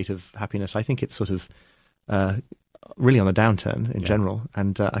into a state of happiness. I think it's sort of really on the downturn in general,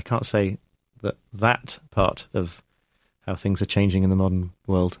 and I can't say that part of how things are changing in the modern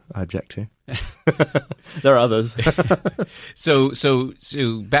world I object to. There are others. So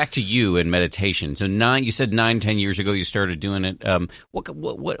back to you and meditation. So you said 9-10 years ago you started doing it.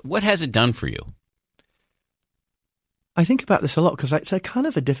 What has it done for you? I think about this a lot because it's a kind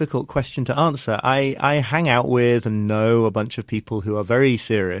of a difficult question to answer. I hang out with and know a bunch of people who are very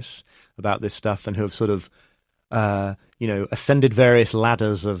serious about this stuff and who have sort of ascended various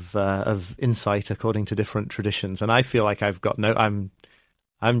ladders of insight according to different traditions, and I feel like I've got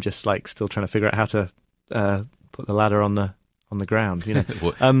I'm just like still trying to figure out how to put the ladder on the ground.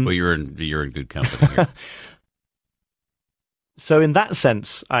 Well, you're in good company here. So in that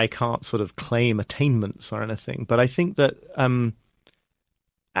sense, I can't sort of claim attainments or anything, but I think that, and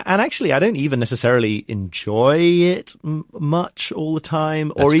actually, I don't even necessarily enjoy it much all the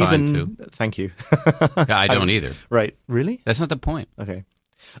time, That's or fine even. too. Thank you. I don't either. Right? Really? That's not the point. Okay.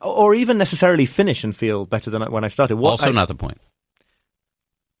 Or even necessarily finish and feel better than when I started. Not the point.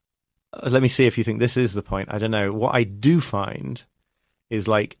 Let me see if you think this is the point. I don't know. What I do find is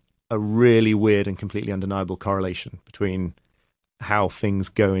like a really weird and completely undeniable correlation between how things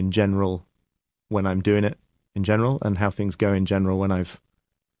go in general when I'm doing it in general and how things go in general when I've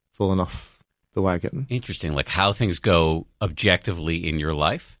fallen off the wagon. Interesting, like how things go objectively in your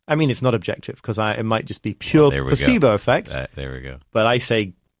life? I mean, it's not objective because it might just be pure placebo effect. There we go. But I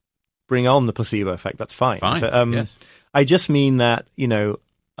say bring on the placebo effect. That's fine. Fine, yes. I just mean that,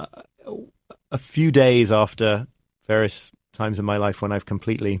 a few days after various times in my life when I've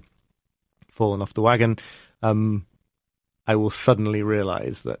completely fallen off the wagon, I will suddenly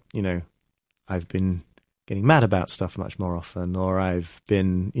realize that, I've been getting mad about stuff much more often, or I've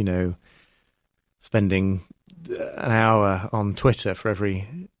been, spending an hour on Twitter for every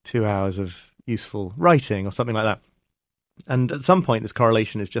 2 hours of useful writing or something like that. And at some point, this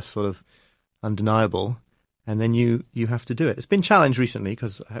correlation is just sort of undeniable, and then you have to do it. It's been challenged recently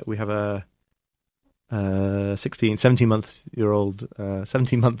because we have a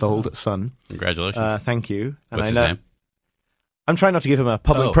 17-month-old son. Congratulations. Thank you. And What's his name? I'm trying not to give him a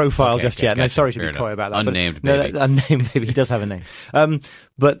public profile okay, just yet. Gotcha. No, sorry to Fair be coy enough. about that. Unnamed baby. No, unnamed baby. He does have a name.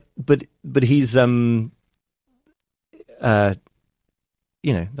 But he's that's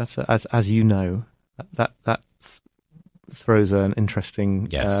as you know, that's throws an interesting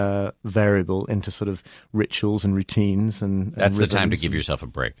Yes. variable into sort of rituals and routines, and That's the time to rhythms give and- yourself a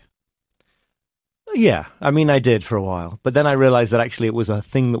break. Yeah, I mean, I did for a while, but then I realized that actually it was a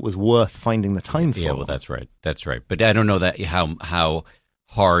thing that was worth finding the time for. Yeah, well, that's right. That's right. But I don't know that how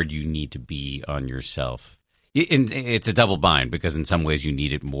hard you need to be on yourself. It's a double bind because in some ways you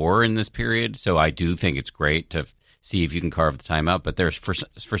need it more in this period. So I do think it's great to see if you can carve the time out. But there's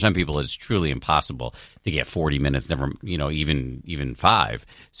for some people it's truly impossible to get 40 minutes, never even 5.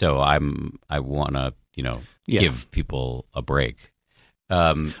 So I want to give people a break.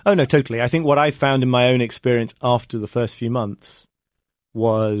 Oh, no, totally. I think what I found in my own experience after the first few months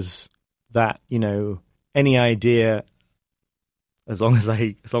was that, any idea, as long as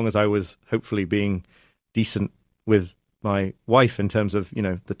I was hopefully being decent with my wife in terms of,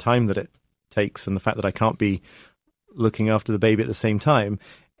 the time that it takes and the fact that I can't be looking after the baby at the same time,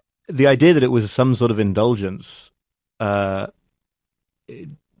 the idea that it was some sort of indulgence it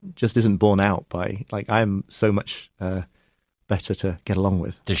just isn't borne out by, I'm so much better to get along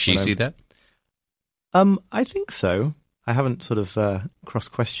with. Does she see that? I think so. I haven't sort of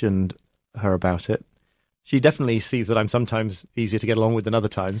cross-questioned her about it. She definitely sees that I'm sometimes easier to get along with than other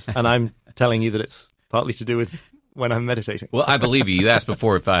times, and I'm telling you that it's partly to do with when I'm meditating. Well, I believe you. You asked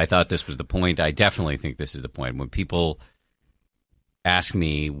before if I thought this was the point. I definitely think this is the point. When people ask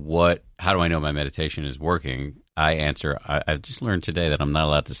me how do I know my meditation is working, I answer, I just learned today that I'm not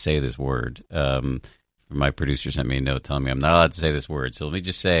allowed to say this word. My producer sent me a note telling me I'm not allowed to say this word. So let me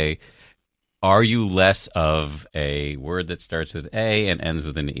just say, are you less of a word that starts with A and ends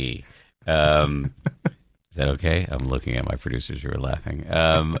with an E? Is that okay? I'm looking at my producers who are laughing.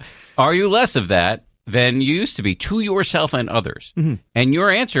 Are you less of that than you used to be to yourself and others? Mm-hmm. And your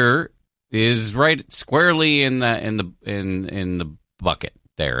answer is right squarely in the bucket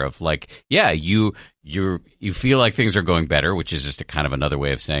there of you feel like things are going better, which is just a kind of another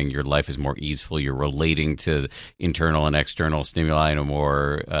way of saying your life is more easeful. You're relating to internal and external stimuli in a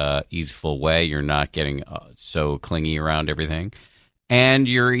more easeful way. You're not getting so clingy around everything. And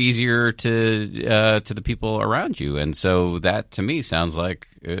you're easier to the people around you, and so that to me sounds like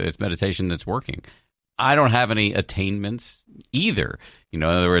it's meditation that's working. I don't have any attainments either. In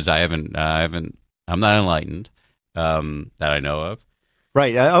other words, I'm not enlightened that I know of.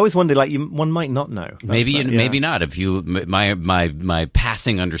 Right. I always wondered, one might not know. Maybe not. If my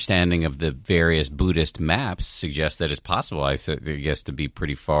passing understanding of the various Buddhist maps suggests that it's possible. I guess to be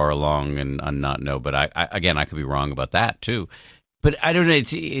pretty far along and not know, but I could be wrong about that too. But I don't know.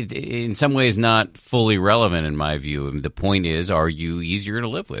 It's in some ways not fully relevant in my view. I mean, the point is, are you easier to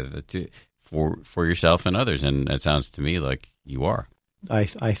live with for yourself and others? And it sounds to me like you are. I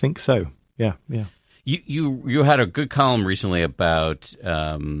think so. Yeah. You had a good column recently about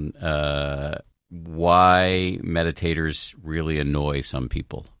why meditators really annoy some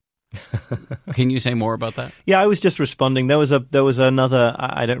people. Can you say more about that? Yeah, I was just responding. There was another.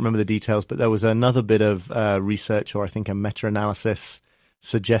 I don't remember the details, but there was another bit of research, or I think a meta-analysis,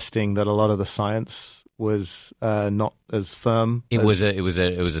 suggesting that a lot of the science was not as firm. It was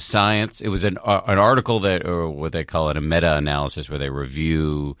a science. It was an article or what they call it, a meta-analysis, where they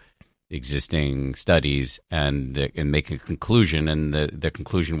review existing studies and make a conclusion. And the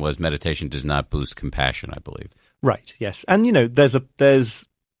conclusion was meditation does not boost compassion, I believe. Right. Yes. And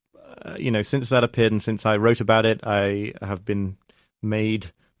since that appeared and since I wrote about it, I have been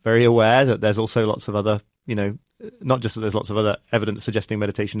made very aware that there's also lots of other, not just that there's lots of other evidence suggesting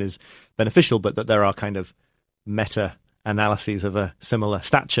meditation is beneficial, but that there are kind of meta-analyses of a similar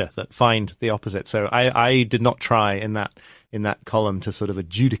stature that find the opposite. So I did not try in that column to sort of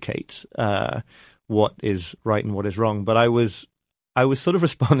adjudicate what is right and what is wrong, but I was sort of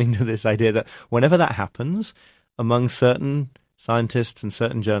responding to this idea that whenever that happens among certain scientists and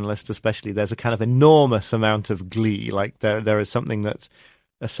certain journalists especially, there's a kind of enormous amount of glee. Like there is something that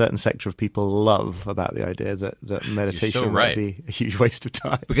a certain sector of people love about the idea that meditation might be a huge waste of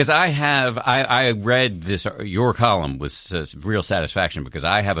time. Because I read your column with real satisfaction because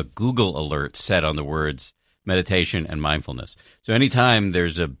I have a Google alert set on the words meditation and mindfulness. So anytime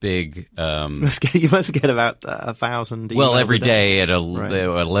there's a big... you must get about 1,000 emails. Well, every day at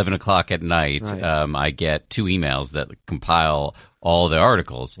 11 o'clock at night, I get 2 emails that compile all the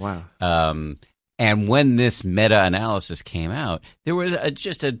articles. Wow. And when this meta-analysis came out, there was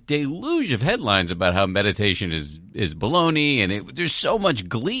just a deluge of headlines about how meditation is baloney, and there's so much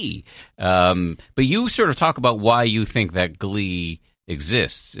glee. But you sort of talk about why you think that glee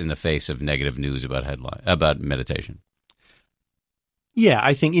exists in the face of negative news about meditation. Yeah,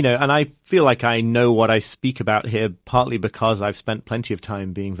 I think, and I feel like I know what I speak about here, partly because I've spent plenty of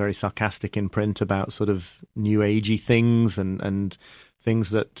time being very sarcastic in print about sort of new agey things and things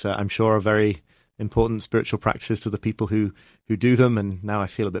that I'm sure are very important spiritual practices to the people who do them. And now I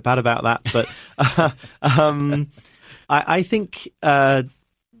feel a bit bad about that. But I think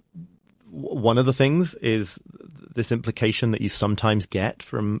one of the things is this implication that you sometimes get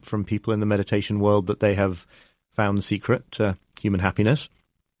from people in the meditation world that they have found the secret to human happiness,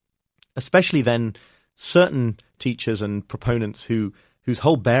 especially then certain teachers and proponents whose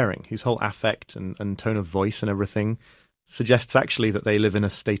whole bearing, whose whole affect and tone of voice and everything suggests actually that they live in a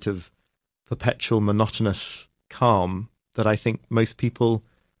state of perpetual monotonous calm that I think most people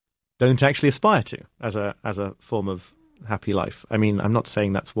don't actually aspire to as a form of happy life. I mean, I'm not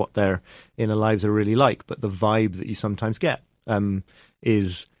saying that's what their inner lives are really like, but the vibe that you sometimes get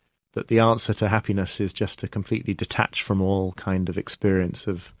is that the answer to happiness is just to completely detach from all kind of experience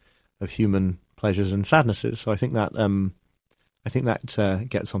of human pleasures and sadnesses. So I think that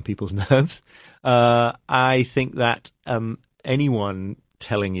gets on people's nerves. I think that anyone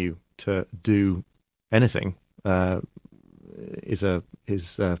telling you to do anything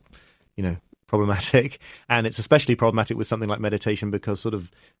is problematic, and it's especially problematic with something like meditation because sort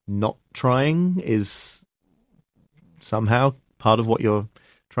of not trying is somehow part of what you're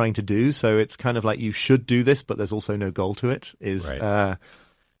trying to do. So it's kind of like you should do this, but there's also no goal to it. Is an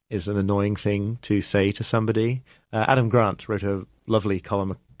annoying thing to say to somebody. Adam Grant wrote a lovely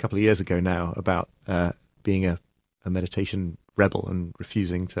column a couple of years ago now about being a meditation rebel and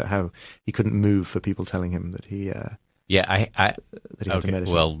refusing to how he couldn't move for people telling him that he. That he had to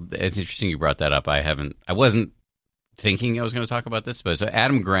meditate. Well, it's interesting you brought that up. I wasn't thinking I was going to talk about this, but so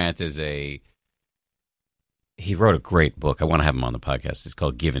Adam Grant he wrote a great book. I want to have him on the podcast. It's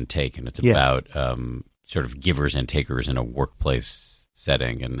called Give and Take, and it's about sort of givers and takers in a workplace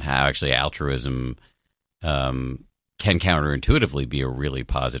setting and how actually altruism can counterintuitively be a really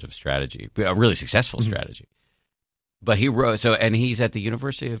positive strategy, a really successful strategy. But he wrote, and he's at the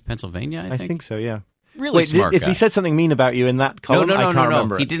University of Pennsylvania, I think so, yeah. Really smart if guy. he said something mean about you in that column, I can't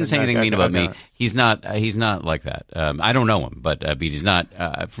remember. He didn't say anything mean about me. He's not like that. I don't know him, but he's not.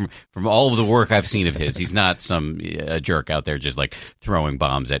 From all of the work I've seen of his, he's not some jerk out there just like throwing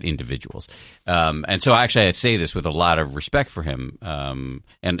bombs at individuals. And so actually, I say this with a lot of respect for him.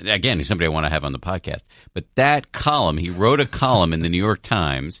 And again, he's somebody I want to have on the podcast. But that column, he wrote a column in the New York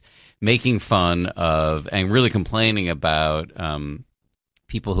Times making fun of and really complaining about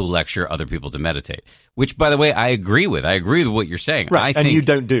people who lecture other people to meditate, which, by the way, I agree with. I agree with what you're saying. Right, and you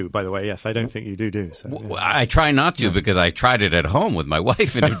don't do, by the way. Yes, I don't think you do. So, yeah. I try not to because I tried it at home with my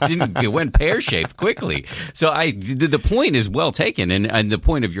wife, and it went pear-shaped quickly. So the point is well taken, and the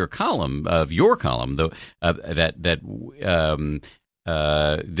point of your column, the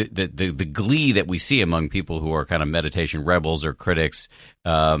glee that we see among people who are kind of meditation rebels or critics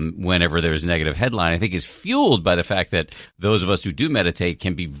whenever there's a negative headline, I think is fueled by the fact that those of us who do meditate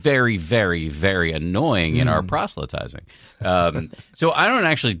can be very, very, very annoying in our proselytizing. So I don't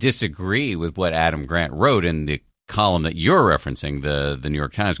actually disagree with what Adam Grant wrote in the column that you're referencing, the New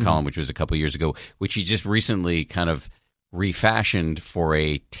York Times column, which was a couple of years ago, which he just recently kind of refashioned for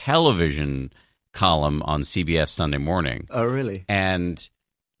a television column on CBS Sunday Morning. Oh, really? And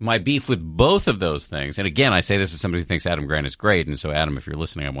my beef with both of those things, and again, I say this as somebody who thinks Adam Grant is great, and so Adam, if you're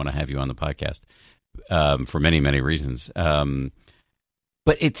listening, I want to have you on the podcast for many, many reasons. But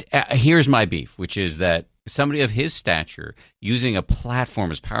here's my beef, which is that somebody of his stature using a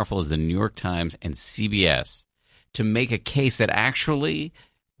platform as powerful as the New York Times and CBS to make a case that actually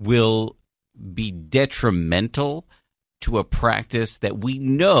will be detrimental to a practice that we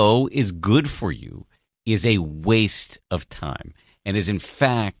know is good for you is a waste of time and is in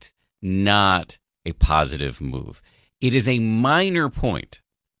fact not a positive move. It is a minor point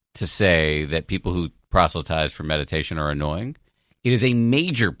to say that people who proselytize for meditation are annoying. It is a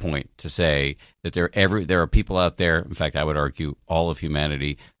major point to say that there are people out there, in fact, I would argue all of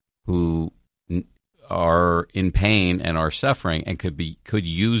humanity, who are in pain and are suffering and could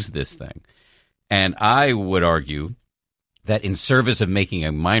use this thing. And I would argue that in service of making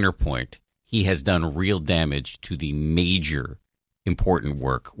a minor point, he has done real damage to the major important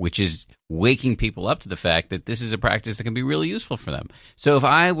work, which is waking people up to the fact that this is a practice that can be really useful for them. So if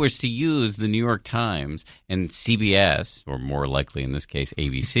I was to use the New York Times and CBS, or more likely in this case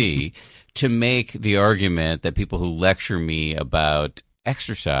ABC, to make the argument that people who lecture me about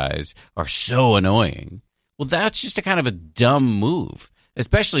exercise are so annoying, well, that's just a kind of a dumb move.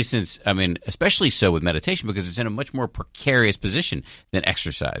 Especially so with meditation, because it's in a much more precarious position than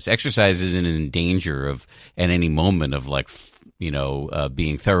exercise. Exercise isn't in danger of, at any moment, of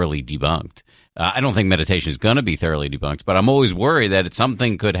being thoroughly debunked. I don't think meditation is going to be thoroughly debunked, but I'm always worried that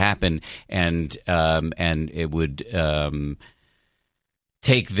something could happen and it would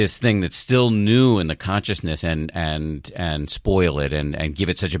take this thing that's still new in the consciousness and spoil it and give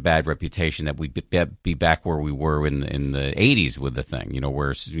it such a bad reputation that we'd be back where we were in the 80s with the thing, where,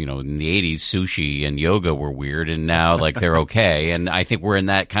 in the 80s sushi and yoga were weird and now like they're okay. And I think we're in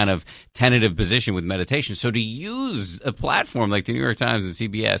that kind of tentative position with meditation. So to use a platform like the New York Times and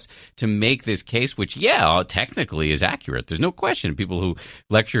CBS to make this case, which, technically is accurate. There's no question. People who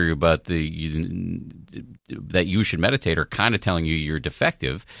lecture you about that you should meditate are kind of telling you you're defective.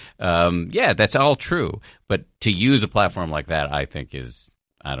 That's all true. But to use a platform like that, I think is,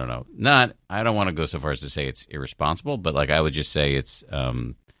 I don't know, I don't want to go so far as to say it's irresponsible, but like I would just say it's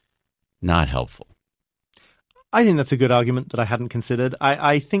not helpful. I think that's a good argument that I hadn't considered.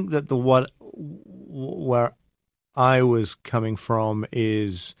 I think that where I was coming from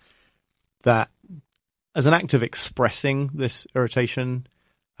is that as an act of expressing this irritation,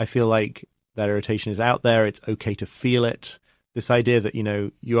 I feel like that irritation is out there. It's okay to feel it. This idea that,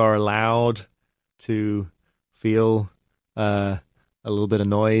 you are allowed to feel a little bit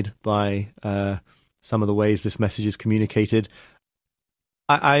annoyed by some of the ways this message is communicated.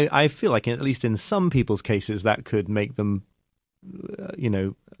 I feel like, at least in some people's cases, that could make them,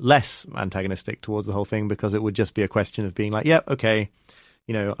 less antagonistic towards the whole thing, because it would just be a question of being like, yeah, okay,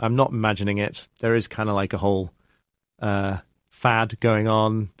 I'm not imagining it. There is kind of like a whole fad going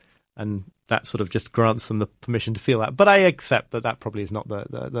on, and that sort of just grants them the permission to feel that. But I accept that probably is not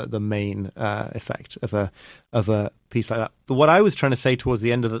the main effect of a piece like that. But what I was trying to say towards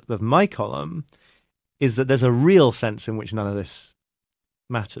the end of my column is that there's a real sense in which none of this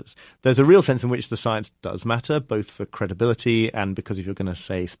matters. There's a real sense in which the science does matter, both for credibility and because if you're going to,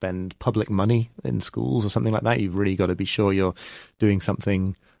 say, spend public money in schools or something like that, you've really got to be sure you're doing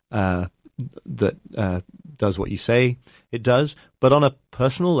something that does what you say it does. But on a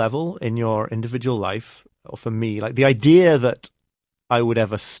personal level, in your individual life, or for me, like the idea that I would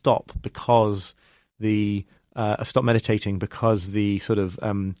ever stop because stop meditating because the sort of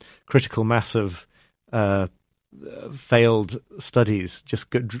critical mass of failed studies just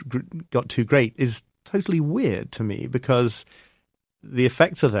got too great is totally weird to me, because the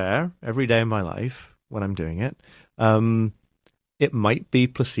effects are there every day in my life when I'm doing it. It might be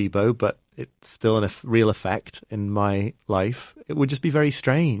placebo, but it's still a real effect in my life. It would just be very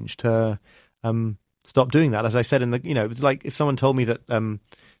strange to stop doing that. As I said it's like if someone told me that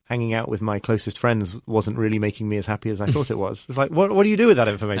hanging out with my closest friends wasn't really making me as happy as I thought it was. It's like, what do you do with that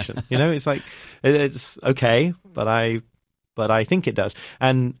information? It's like, it's okay, but I think it does.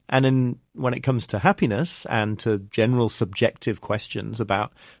 And when it comes to happiness and to general subjective questions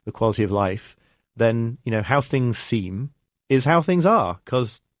about the quality of life, then, how things seem is how things are,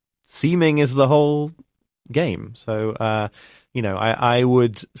 because seeming is the whole game. So, I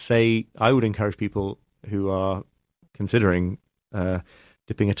would say, I would encourage people who are considering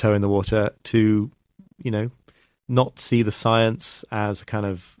dipping a toe in the water to, not see the science as kind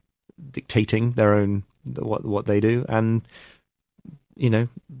of dictating their own, what they do, and,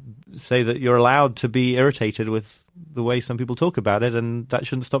 say that you're allowed to be irritated with the way some people talk about it, and that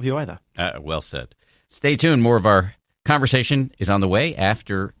shouldn't stop you either. Well said. Stay tuned. More of our conversation is on the way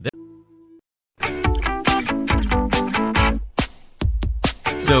after this.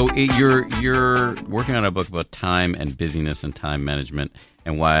 So you're working on a book about time and busyness and time management,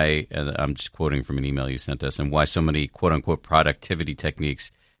 and why, I'm just quoting from an email you sent us, and why so many quote-unquote productivity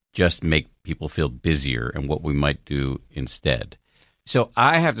techniques just make people feel busier, and what we might do instead. So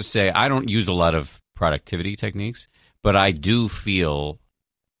I have to say, I don't use a lot of productivity techniques, but I do feel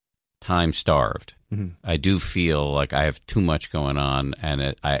time-starved. Mm-hmm. I do feel like I have too much going on,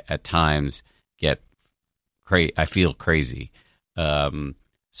 and I at times I feel crazy.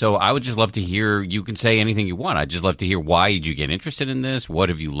 So I would just love to hear, you can say anything you want. I'd just love to hear, why did you get interested in this? What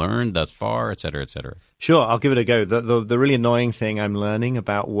have you learned thus far, et cetera, et cetera? Sure, I'll give it a go. The really annoying thing I'm learning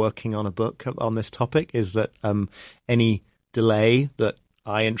about working on a book on this topic is that any delay that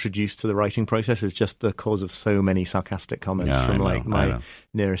I introduced to the writing process is just the cause of so many sarcastic comments from my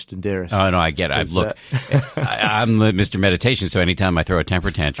nearest and dearest. Oh, no, I get it. Look, I'm Mr. Meditation, so anytime I throw a temper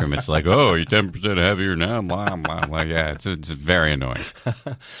tantrum, it's like, oh, you're 10% heavier now. Blah, blah, blah. Yeah, it's very annoying.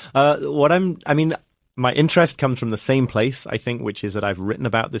 My interest comes from the same place, I think, which is that I've written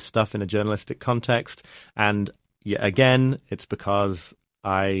about this stuff in a journalistic context. And again, it's because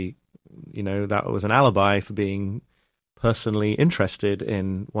that was an alibi for being personally interested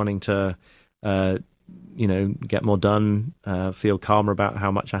in wanting to, get more done, feel calmer about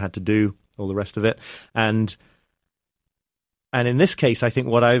how much I had to do, all the rest of it. And And in this case, I think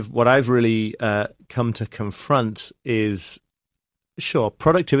what I've really come to confront is, sure,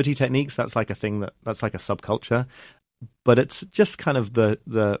 productivity techniques. That's like a thing that's like a subculture, but it's just kind of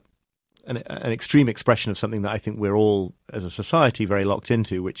an extreme expression of something that I think we're all as a society very locked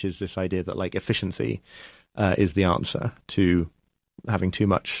into, which is this idea that like efficiency is the answer to having too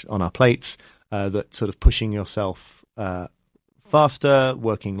much on our plates. That sort of pushing yourself faster,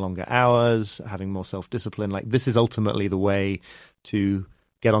 working longer hours, having more self-discipline, like this is ultimately the way to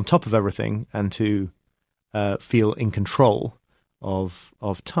get on top of everything and to feel in control of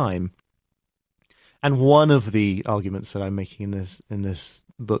time. And one of the arguments that I'm making in this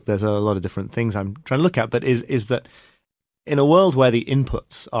book, there's a lot of different things I'm trying to look at, but is that in a world where the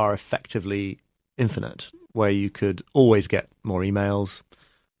inputs are effectively infinite, where you could always get more emails,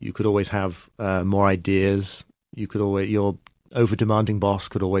 you could always have more ideas, your over-demanding boss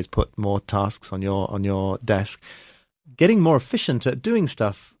could always put more tasks on your desk. Getting more efficient at doing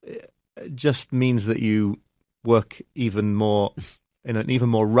stuff just means that you work even more in an even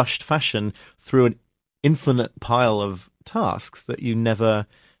more rushed fashion through an infinite pile of tasks that you never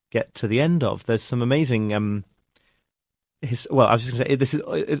get to the end of. There's some amazing I was just going to say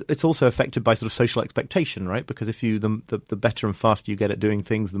it's also affected by sort of social expectation, right? Because if you the better and faster you get at doing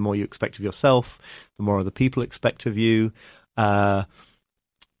things, the more you expect of yourself, the more other people expect of you. To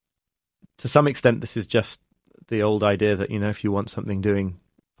some extent, this is just the old idea that, if you want something doing,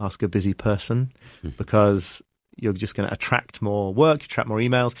 ask a busy person, because you're just going to attract more work, attract more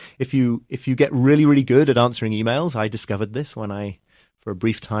emails. If you get really, really good at answering emails, I discovered this when I, for a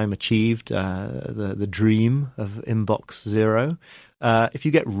brief time, achieved the dream of Inbox Zero. If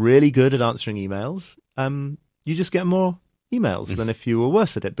you get really good at answering emails, you just get more emails than if you were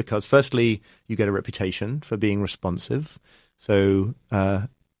worse at it, because firstly, you get a reputation for being responsive. So,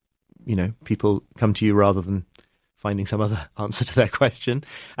 people come to you rather than finding some other answer to their question.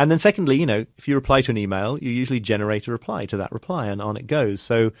 And then secondly, if you reply to an email, you usually generate a reply to that reply, and on it goes.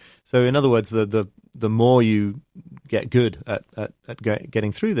 So in other words, the more you get good at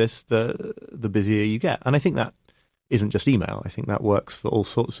getting through this, the busier you get. And I think that isn't just email. I think that works for all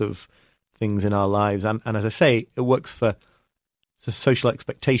sorts of things in our lives. And as I say, it works for social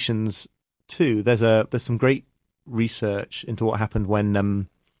expectations too. There's some great research into what happened when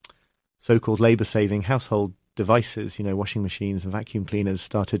so-called labor-saving household devices, washing machines and vacuum cleaners,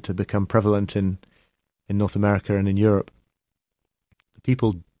 started to become prevalent in North America and in Europe. The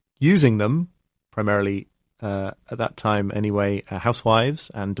people using them, primarily at that time anyway,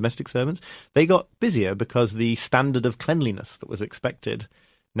 housewives and domestic servants, they got busier because the standard of cleanliness that was expected,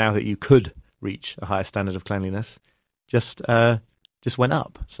 now that you could reach a higher standard of cleanliness, just went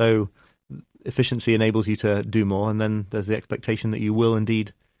up. So efficiency enables you to do more, and then there's the expectation that you will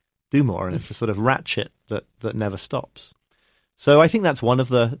indeed do more, and it's a sort of ratchet that never stops. So I think that's one of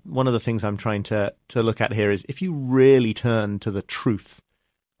the things I'm trying to look at here is, if you really turn to the truth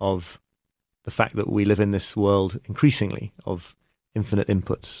of the fact that we live in this world increasingly of infinite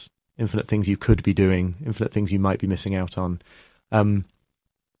inputs, infinite things you could be doing, infinite things you might be missing out on,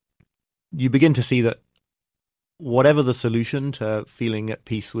 you begin to see that whatever the solution to feeling at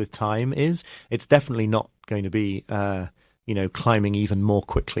peace with time is, it's definitely not going to be climbing even more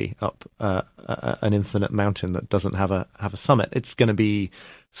quickly up an infinite mountain that doesn't have a summit. It's going to be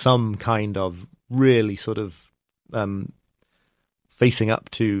some kind of really sort of facing up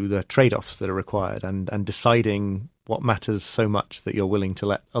to the trade-offs that are required and deciding what matters so much that you're willing to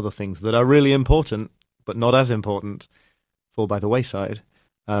let other things that are really important but not as important fall by the wayside.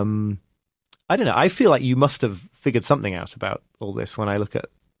 I don't know. I feel like you must have figured something out about all this when I look at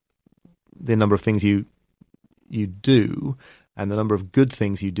the number of things you do and the number of good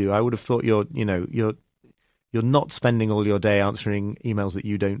things you do. I would have thought you're not spending all your day answering emails that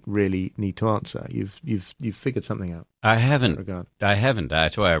you don't really need to answer. You've figured something out. I haven't.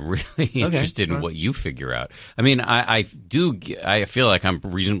 That's why I'm really interested in what you figure out. I mean, I feel like I'm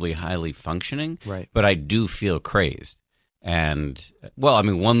reasonably highly functioning, right? But I do feel crazed. And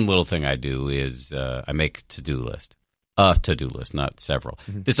one little thing I do is I make a to-do list, not several.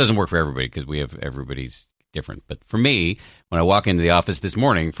 Mm-hmm. This doesn't work for everybody because everybody's different. But for me, when I walk into the office this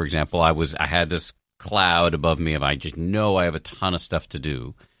morning, for example, I had this cloud above me of I just know I have a ton of stuff to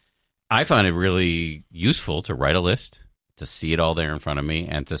do. I find it really useful to write a list, to see it all there in front of me,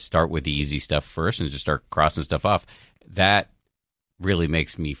 and to start with the easy stuff first and just start crossing stuff off. That really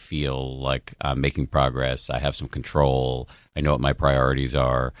makes me feel like I'm making progress. I have some control. I know what my priorities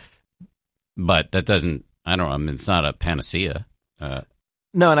are. But that doesn't, it's not a panacea.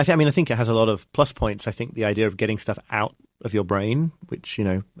 No, and I think it has a lot of plus points. I think the idea of getting stuff out of your brain, which,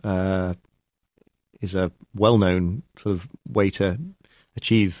 is a well-known sort of way to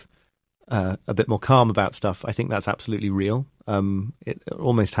achieve a bit more calm about stuff. I think that's absolutely real. It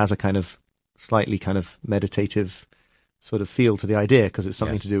almost has a kind of slightly kind of meditative sort of feel to the idea, because it's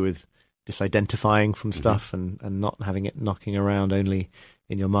something to do with disidentifying from stuff and not having it knocking around only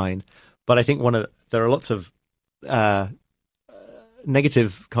in your mind. But I think there are lots of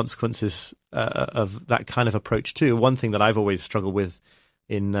negative consequences of that kind of approach too. One thing that I've always struggled with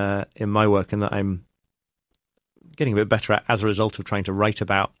in my work, and that I'm getting a bit better at as a result of trying to write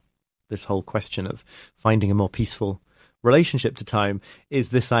about this whole question of finding a more peaceful relationship to time, is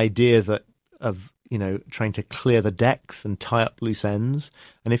this idea that of trying to clear the decks and tie up loose ends.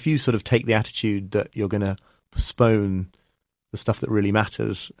 And if you sort of take the attitude that you're going to postpone the stuff that really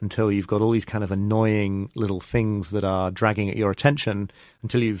matters until you've got all these kind of annoying little things that are dragging at your attention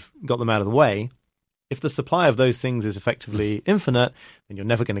until you've got them out of the way, if the supply of those things is effectively infinite, then you're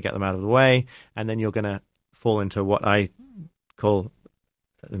never going to get them out of the way. And then you're going to fall into what I call,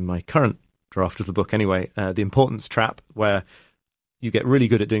 in my current draft of the book anyway, the importance trap, where you get really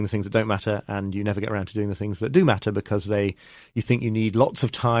good at doing the things that don't matter and you never get around to doing the things that do matter, because you think you need lots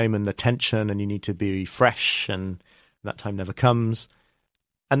of time and attention and you need to be fresh, and that time never comes.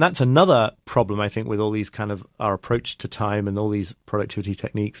 And that's another problem, I think, with all these kind of our approach to time and all these productivity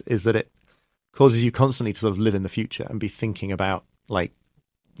techniques, is that it causes you constantly to sort of live in the future and be thinking about, like,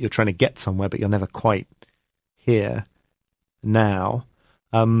 you're trying to get somewhere, but you're never quite here now.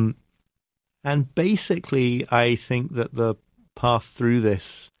 And basically, I think that the path through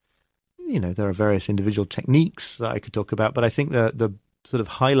this, there are various individual techniques that I could talk about, but I think the sort of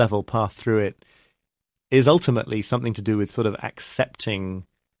high level path through it is ultimately something to do with sort of accepting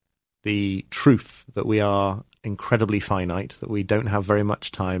the truth that we are incredibly finite, that we don't have very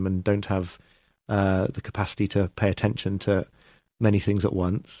much time and don't have the capacity to pay attention to many things at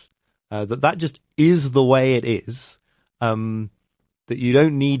once, that just is the way it is, that you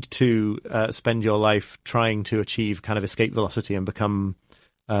don't need to spend your life trying to achieve kind of escape velocity and become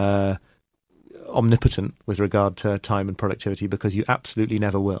omnipotent with regard to time and productivity, because you absolutely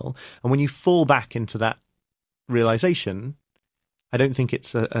never will. And when you fall back into that realization, I don't think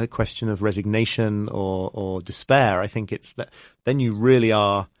it's a question of resignation or despair. I think it's that then you really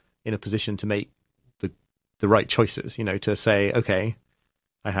are in a position to make the right choices, to say, okay,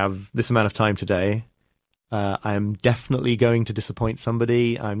 I have this amount of time today. I am definitely going to disappoint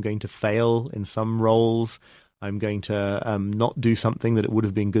somebody. I'm going to fail in some roles. I'm going to not do something that it would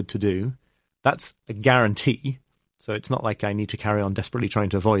have been good to do. That's a guarantee. So it's not like I need to carry on desperately trying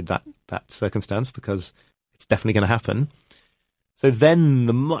to avoid that circumstance, because it's definitely going to happen. So then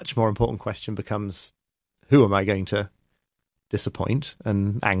the much more important question becomes, who am I going to disappoint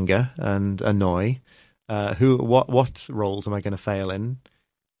and anger and annoy? What roles am I going to fail in?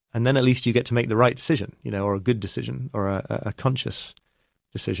 And then at least you get to make the right decision, or a good decision, or a conscious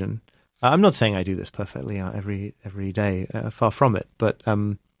decision. I'm not saying I do this perfectly every day, far from it. But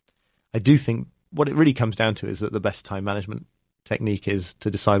I do think what it really comes down to is that the best time management technique is to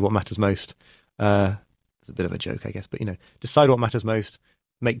decide what matters most. It's a bit of a joke, I guess, but, decide what matters most,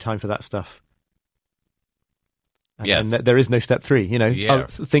 make time for that stuff. And there is no step 3,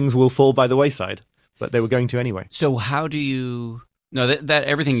 things will fall by the wayside, but they were going to anyway. So how do you... No, that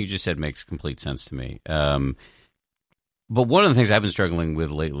everything you just said makes complete sense to me. But one of the things I've been struggling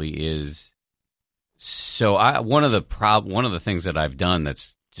with lately is, one of the things that I've done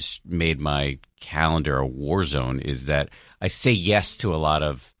that's just made my calendar a war zone is that I say yes to a lot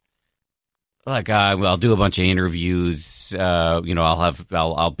of, like, I'll do a bunch of interviews. I'll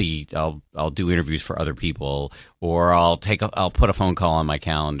do interviews for other people, or I'll put a phone call on my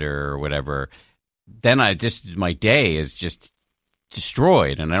calendar or whatever. Then my day is just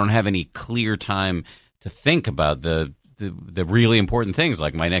destroyed, and I don't have any clear time to think about the really important things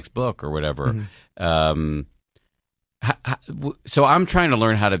like my next book or whatever. Mm-hmm. So I'm trying to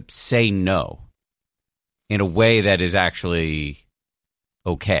learn how to say no in a way that is actually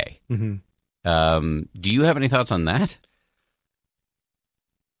okay. Mm-hmm. Do you have any thoughts on that?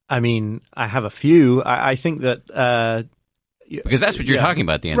 I mean, I have a few. I think that because that's what you're talking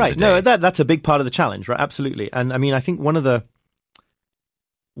about at the end right. of the day. No, that's a big part of the challenge, right? Absolutely. And I mean, I think one of the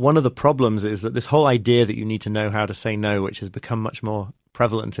problems is that this whole idea that you need to know how to say no, which has become much more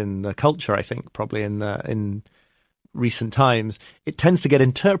prevalent in the culture, I think, probably in recent times, it tends to get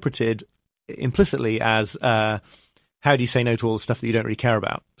interpreted implicitly as how do you say no to all the stuff that you don't really care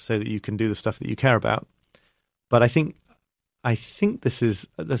about so that you can do the stuff that you care about. But I think there's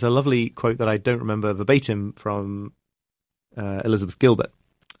a lovely quote that I don't remember verbatim from Elizabeth Gilbert,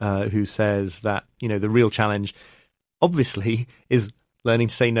 who says that, the real challenge obviously is learning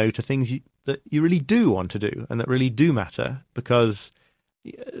to say no to things that you really do want to do and that really do matter, because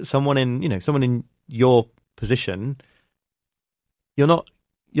someone in your position, you're not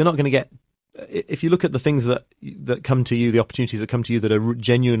going to get, if you look at the things that come to you, the opportunities that come to you that are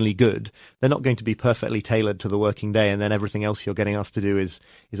genuinely good, they're not going to be perfectly tailored to the working day, and then everything else you're getting asked to do is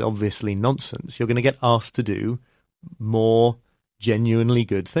obviously nonsense. You're going to get asked to do more genuinely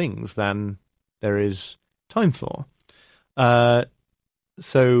good things than there is time for.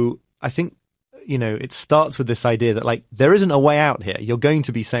 So I think, it starts with this idea that, like, there isn't a way out here. You're going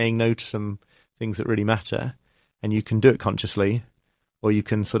to be saying no to some things that really matter, and you can do it consciously, or you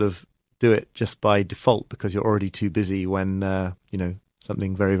can sort of do it just by default because you're already too busy when,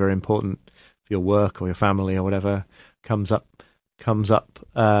 something very, very important for your work or your family or whatever comes up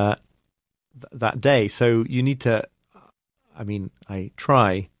that day. So you need to, I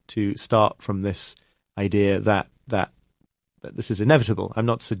try to start from this idea that this is inevitable.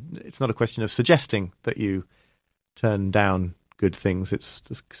 It's not a question of suggesting that you turn down good things. It's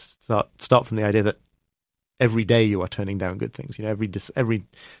to start from the idea that every day you are turning down good things. Every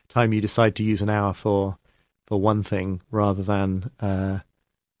time you decide to use an hour for one thing rather than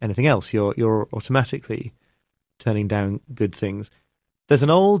anything else, you're automatically turning down good things. There's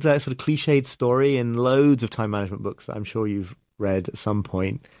an old sort of cliched story in loads of time management books that I'm sure you've read at some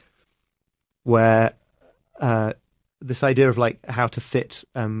point, where this idea of like how to fit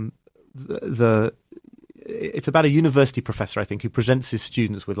it's about a university professor, I think, who presents his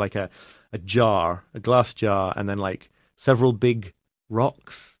students with like a glass jar, and then like several big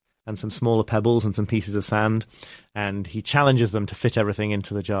rocks and some smaller pebbles and some pieces of sand, and he challenges them to fit everything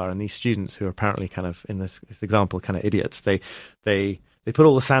into the jar. And these students, who are apparently kind of, in this example, kind of idiots, they put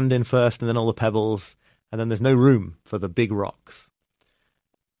all the sand in first and then all the pebbles, and then there's no room for the big rocks.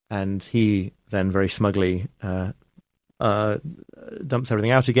 And he then very smugly dumps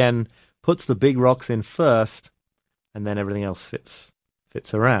everything out again, puts the big rocks in first, and then everything else fits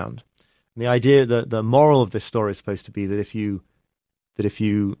around. And the idea, the moral of this story is supposed to be that if you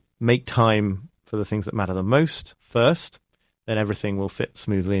make time for the things that matter the most first, then everything will fit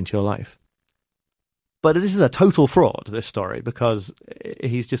smoothly into your life. But this is a total fraud, this story, because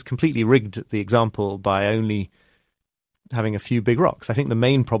he's just completely rigged the example by only having a few big rocks. I think the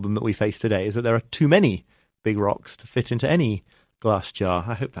main problem that we face today is that there are too many big rocks to fit into any glass jar.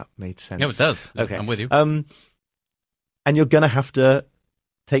 I hope that made sense. Yeah, it does. Okay. I'm with you. And you're going to have to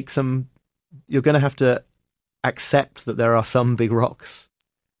accept that there are some big rocks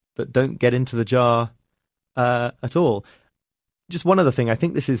that don't get into the jar at all. Just one other thing, I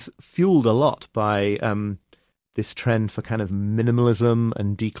think this is fueled a lot by this trend for kind of minimalism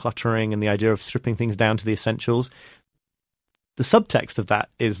and decluttering and the idea of stripping things down to the essentials. The subtext of that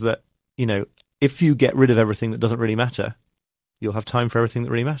is that, if you get rid of everything that doesn't really matter, you'll have time for everything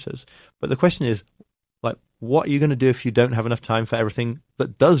that really matters. But the question is, like, what are you going to do if you don't have enough time for everything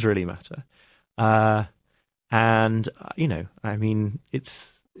that does really matter?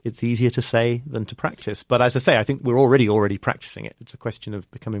 It's easier to say than to practice. But as I say, I think we're already practicing it. It's a question of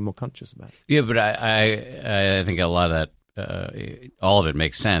becoming more conscious about it. Yeah, but I think a lot of that, all of it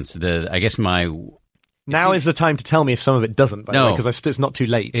makes sense. I guess now is the time to tell me if some of it doesn't, by the way, because it's not too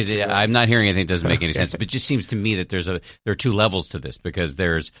late. I'm not hearing anything that doesn't make any sense. But it just seems to me that there are two levels to this, because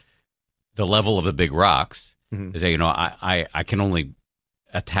there's the level of the big rocks. Mm-hmm. Is that, I can only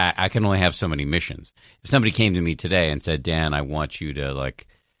attack. I can only have so many missions. If somebody came to me today and said, Dan, I want you to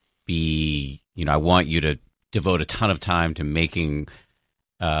I want you to devote a ton of time to making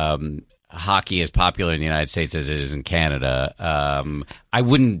hockey as popular in the United States as it is in Canada, I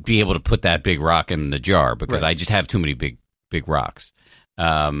wouldn't be able to put that big rock in the jar, because I just have too many big rocks.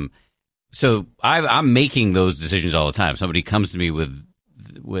 So I'm making those decisions all the time. Somebody comes to me with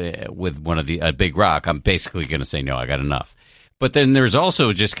one of a big rock, I'm basically going to say, no, I got enough. But then there's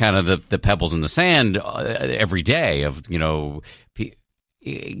also just kind of the pebbles in the sand every day of,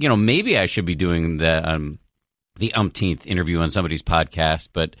 maybe I should be doing the umpteenth interview on somebody's podcast,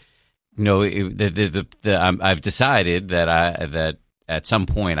 but I've decided that at some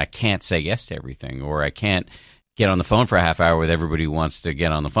point I can't say yes to everything, or I can't get on the phone for a half hour with everybody who wants to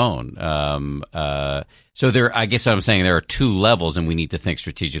get on the phone. So I guess I'm saying there are two levels, and we need to think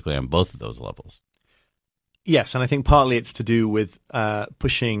strategically on both of those levels. Yes, and I think partly it's to do with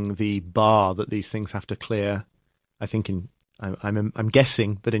pushing the bar that these things have to clear. I think I'm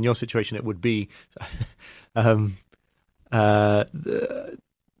guessing that in your situation it would be something to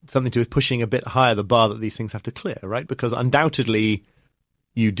do with pushing a bit higher the bar that these things have to clear, right? Because undoubtedly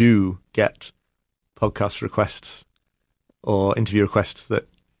you do get podcast requests or interview requests that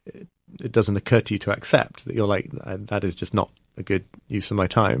it doesn't occur to you to accept, that you're like, that is just not a good use of my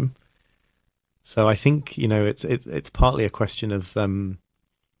time. So I think, it's partly a question of kind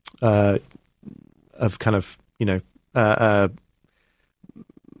of,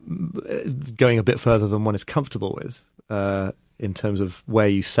 going a bit further than one is comfortable with in terms of where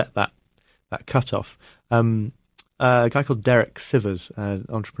you set that cutoff. A guy called Derek Sivers, an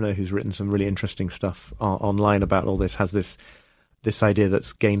entrepreneur who's written some really interesting stuff online about all this, has this idea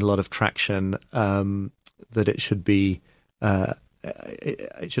that's gained a lot of traction, that it should be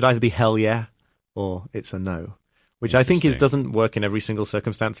it should either be hell yeah or it's a no, which I think doesn't work in every single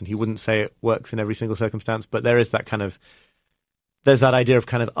circumstance, and he wouldn't say it works in every single circumstance, but there is there's that idea of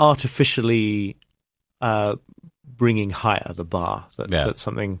kind of artificially bringing higher the bar that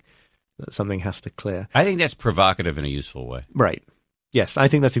something has to clear. I think that's provocative in a useful way. Right. Yes, I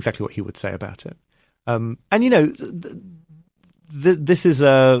think that's exactly what he would say about it. This is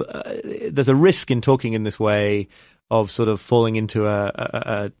there's a risk in talking in this way of sort of falling into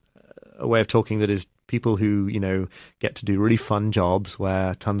a way of talking that is people who, get to do really fun jobs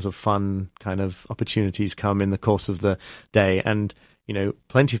where tons of fun kind of opportunities come in the course of the day. And,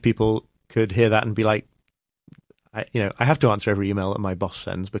 plenty of people could hear that and be like, I have to answer every email that my boss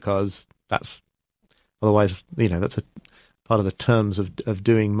sends because otherwise, that's a part of the terms of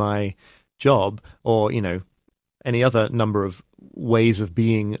doing my job, or, any other number of ways of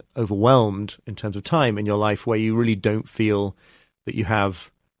being overwhelmed in terms of time in your life where you really don't feel that you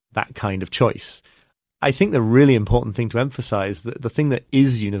have that kind of choice. I think the really important thing to emphasize, that the thing that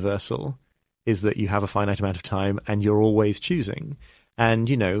is universal, is that you have a finite amount of time and you're always choosing. And,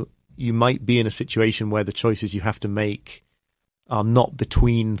 you might be in a situation where the choices you have to make are not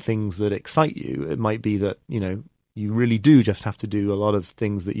between things that excite you. It might be that, you really do just have to do a lot of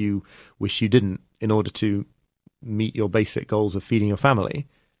things that you wish you didn't in order to meet your basic goals of feeding your family.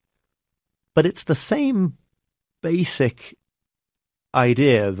 But it's the same basic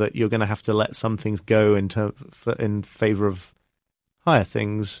idea that you're going to have to let some things go in favor of higher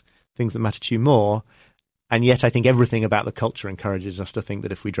things that matter to you more. And yet I think everything about the culture encourages us to think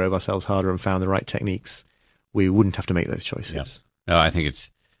that if we drove ourselves harder and found the right techniques, we wouldn't have to make those choices. Yes. No, I think it's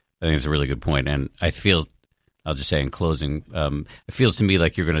a really good point. And I'll just say in closing, it feels to me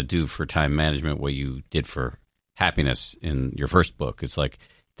like you're going to do for time management what you did for happiness in your first book. It's like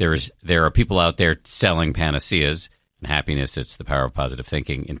there are people out there selling panaceas. In happiness, it's the power of positive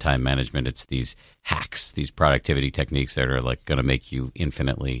thinking. In time management, it's these hacks, these productivity techniques that are like going to make you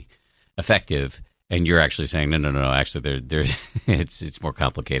infinitely effective. And you're actually saying, no. Actually, it's more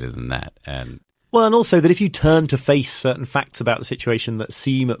complicated than that. And also that if you turn to face certain facts about the situation that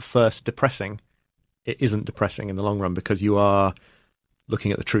seem at first depressing, it isn't depressing in the long run because you are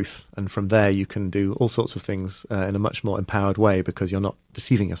looking at the truth. And from there, you can do all sorts of things in a much more empowered way because you're not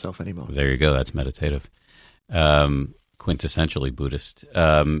deceiving yourself anymore. There you go. That's meditative. Quintessentially Buddhist.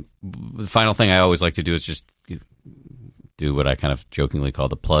 The final thing I always like to do is just do what I kind of jokingly call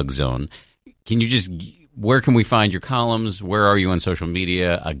the plug zone. Can you where can we find your columns? Where are you on social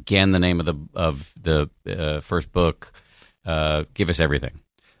media? Again, the name of the first book. Give us everything.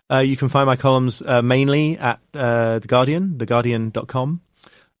 You can find my columns mainly at The Guardian, theguardian.com.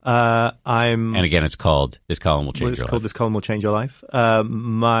 And again, it's called This Column Will Change Your Life. It's called This Column Will Change Your Life.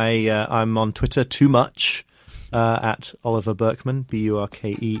 I'm on Twitter too much at Oliver Burkeman,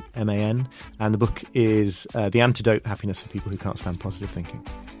 Burkeman, and the book is The Antidote: Happiness for People Who Can't Stand Positive Thinking.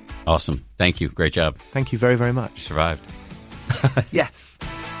 Awesome. Thank you. Great job. Thank you very, very much. You survived. Yes.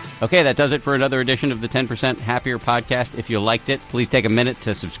 Okay, that does it for another edition of the 10% Happier podcast. If you liked it, please take a minute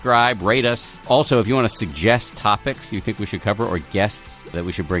to subscribe, rate us. Also, if you want to suggest topics you think we should cover or guests that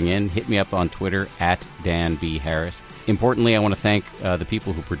we should bring in, hit me up on Twitter at Dan B. Harris. Importantly, I want to thank the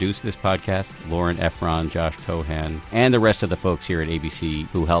people who produce this podcast, Lauren Efron, Josh Cohan, and the rest of the folks here at ABC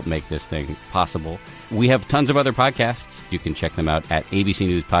who helped make this thing possible. We have tons of other podcasts. You can check them out at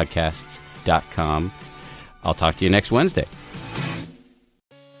abcnewspodcasts.com. I'll talk to you next Wednesday.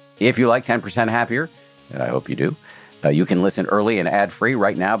 If you like 10% Happier, and I hope you do, you can listen early and ad-free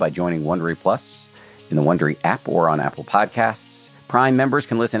right now by joining Wondery Plus in the Wondery app or on Apple Podcasts. Prime members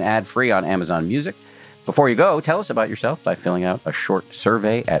can listen ad-free on Amazon Music. Before you go, tell us about yourself by filling out a short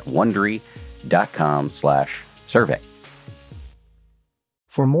survey at Wondery.com/survey.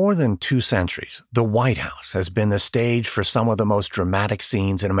 For more than 2 centuries, the White House has been the stage for some of the most dramatic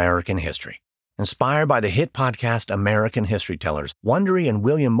scenes in American history. Inspired by the hit podcast American History Tellers, Wondery and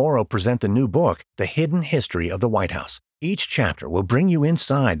William Morrow present the new book, The Hidden History of the White House. Each chapter will bring you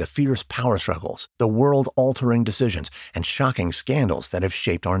inside the fierce power struggles, the world-altering decisions, and shocking scandals that have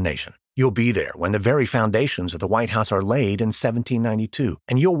shaped our nation. You'll be there when the very foundations of the White House are laid in 1792,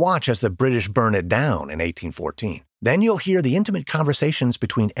 and you'll watch as the British burn it down in 1814. Then you'll hear the intimate conversations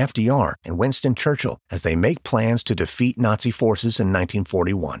between FDR and Winston Churchill as they make plans to defeat Nazi forces in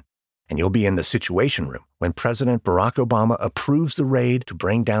 1941. And you'll be in the Situation Room when President Barack Obama approves the raid to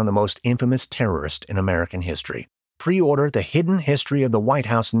bring down the most infamous terrorist in American history. Pre-order The Hidden History of the White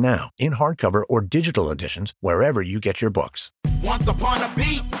House now in hardcover or digital editions wherever you get your books. Once upon a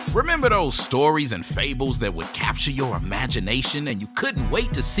beat. Remember those stories and fables that would capture your imagination and you couldn't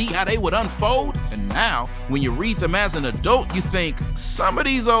wait to see how they would unfold? And now, when you read them as an adult, you think, some of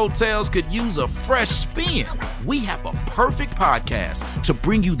these old tales could use a fresh spin. We have a perfect podcast to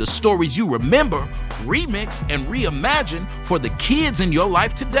bring you the stories you remember, remix, and reimagine for the kids in your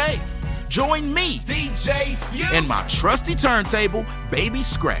life today. Join me, DJ Few, and my trusty turntable, Baby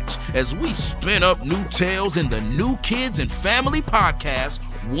Scratch, as we spin up new tales in the New Kids and Family podcast,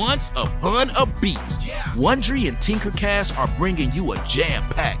 Once Upon a Beat. Wondery and Tinkercast are bringing you a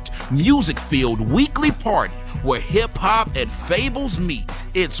jam-packed, music-filled weekly party where hip-hop and fables meet.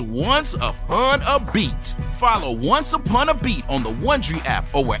 It's Once Upon a Beat. Follow Once Upon a Beat on the Wondery app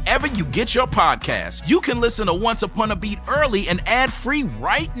or wherever you get your podcasts. You can listen to Once Upon a Beat early and ad-free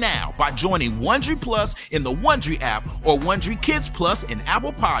right now by joining Wondery Plus in the Wondery app or Wondery Kids Plus in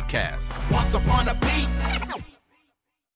Apple Podcasts. Once Upon a Beat.